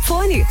Jaraguá.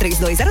 Fone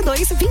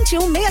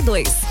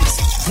 3202-2162.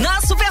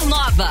 Na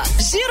Supernova,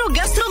 Giro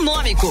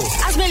Gastronômico.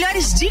 As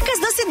melhores dicas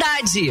da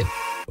cidade.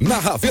 Na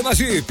Ravena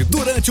Jeep,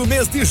 durante o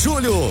mês de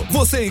julho,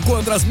 você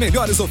encontra as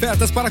melhores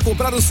ofertas para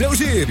comprar o seu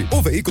Jeep,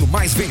 o veículo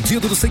mais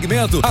vendido do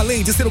segmento,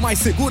 além de ser o mais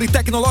seguro e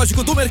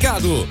tecnológico do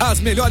mercado. As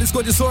melhores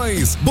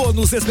condições,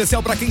 bônus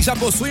especial para quem já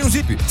possui um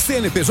Jeep,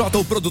 CNPJ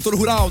ou produtor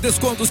rural,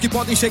 descontos que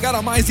podem chegar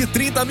a mais de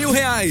R$30 mil.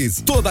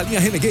 Toda a linha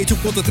Renegade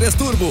 1.3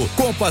 Turbo,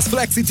 Compass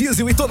Flex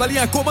Diesel e toda a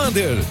linha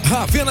Commander.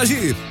 Ravena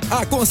Jeep,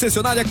 a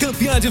concessionária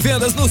campeã de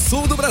vendas no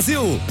sul do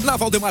Brasil. Na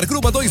Valdemar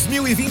Gruba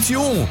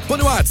 2021.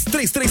 Fone WhatsApp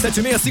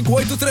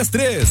 33765833.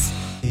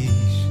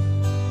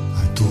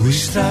 A tua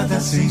estrada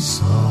sem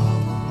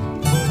sol.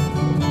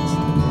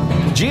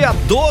 Dia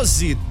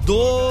 12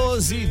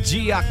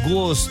 de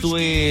agosto,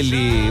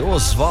 ele,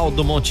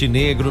 Oswaldo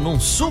Montenegro,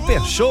 num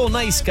super show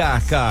na Scar,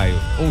 Caio.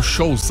 Um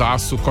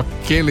showzaço com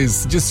aquele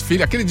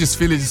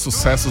desfile de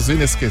sucessos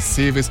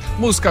inesquecíveis,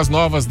 músicas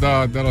novas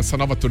da nossa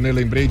nova turnê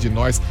Lembrei de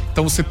Nós.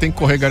 Então você tem que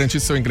correr, garantir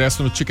seu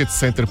ingresso no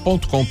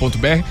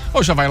ticketcenter.com.br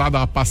ou já vai lá dar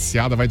uma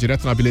passeada, vai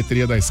direto na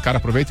bilheteria da Scar,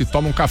 aproveita e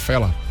toma um café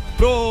lá.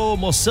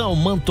 Promoção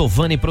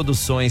Mantovani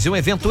Produções, um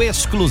evento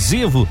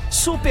exclusivo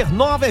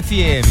Supernova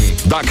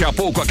FM. Daqui a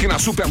pouco aqui na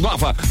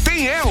Supernova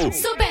tem eu,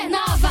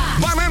 Supernova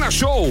Banana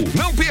Show,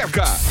 não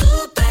perca.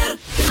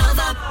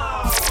 Supernova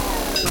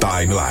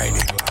Timeline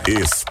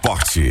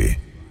Esporte.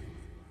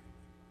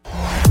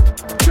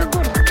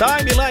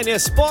 Timeline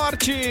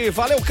Esporte,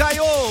 valeu,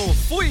 Caio,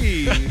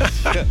 fui!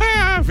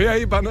 Vem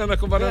aí, Banana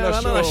com Banana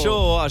Show. Banana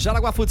Show, ó.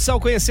 Jaraguá Futsal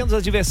conhecendo os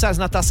adversários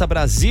na Taça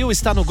Brasil,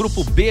 está no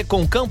grupo B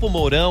com Campo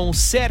Mourão,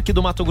 Cerque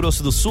do Mato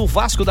Grosso do Sul,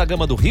 Vasco da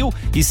Gama do Rio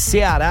e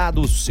Ceará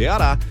do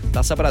Ceará.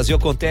 Taça Brasil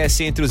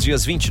acontece entre os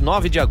dias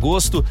 29 de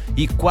agosto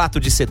e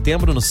 4 de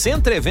setembro no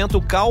Centro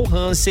Evento Carl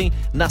Hansen,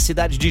 na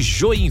cidade de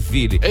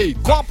Joinville. Ei,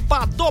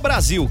 Copa do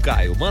Brasil,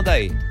 Caio, manda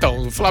aí.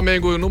 Então, o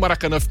Flamengo no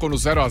Maracanã ficou no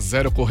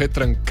 0-0 com o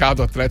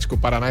retrancado Atlético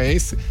Paranaense.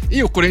 Paranaense.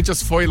 E o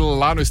Corinthians foi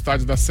lá no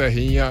estádio da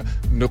Serrinha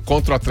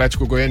contra o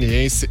Atlético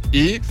Goianiense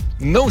e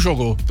não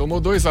jogou.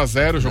 Tomou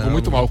 2-0, jogou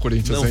muito mal o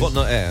Corinthians.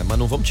 Mas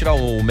não vamos tirar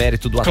o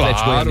mérito do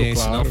Atlético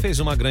Goianiense, claro. não. Fez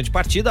uma grande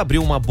partida,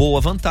 abriu uma boa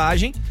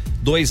vantagem,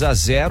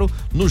 2-0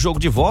 no jogo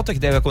de volta, que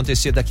deve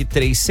acontecer daqui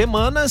 3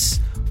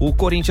 semanas. O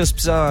Corinthians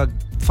precisa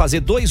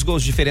fazer 2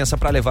 gols de diferença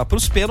para levar para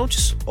os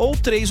pênaltis ou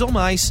 3 ou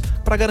mais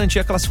para garantir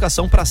a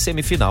classificação para a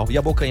semifinal e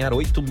abocanhar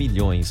 8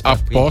 milhões.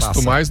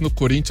 Aposto mais no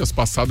Corinthians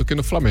passado que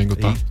no Flamengo,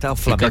 tá? Eita, o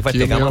Flamengo vai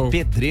pegar uma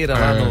pedreira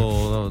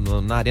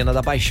lá na Arena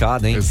da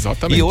Baixada, hein?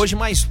 Exatamente. E hoje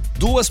mais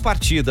 2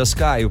 partidas,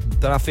 Caio,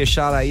 para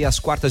fechar aí as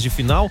quartas de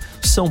final.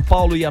 São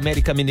Paulo e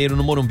América Mineiro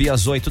no Morumbi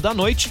às 8 da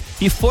noite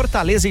e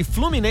Fortaleza e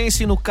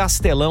Fluminense no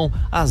Castelão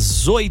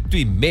às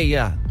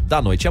 8:30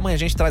 da noite. Amanhã a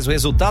gente traz o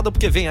resultado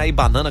porque vem aí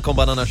Banana com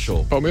Banana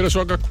Show. Palmeiras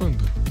joga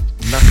quando?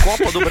 Na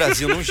Copa do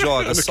Brasil não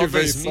joga, só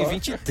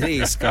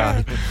 2023,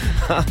 cara.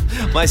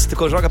 Mas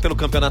joga pelo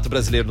Campeonato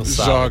Brasileiro no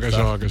sábado.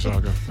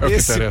 Joga.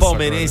 Esse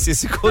palmeirense,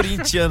 esse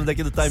corintiano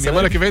daqui do Time.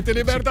 Semana que vem tem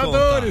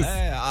Libertadores.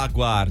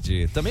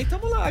 Aguarde. Também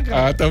estamos lá,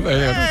 cara. Também.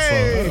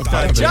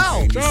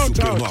 Tchau.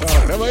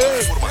 Até amanhã.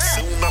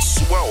 Informação na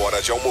sua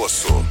hora de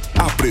almoço.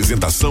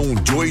 Apresentação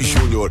Joey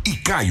Júnior e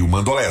Caio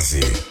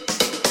Mandolesi.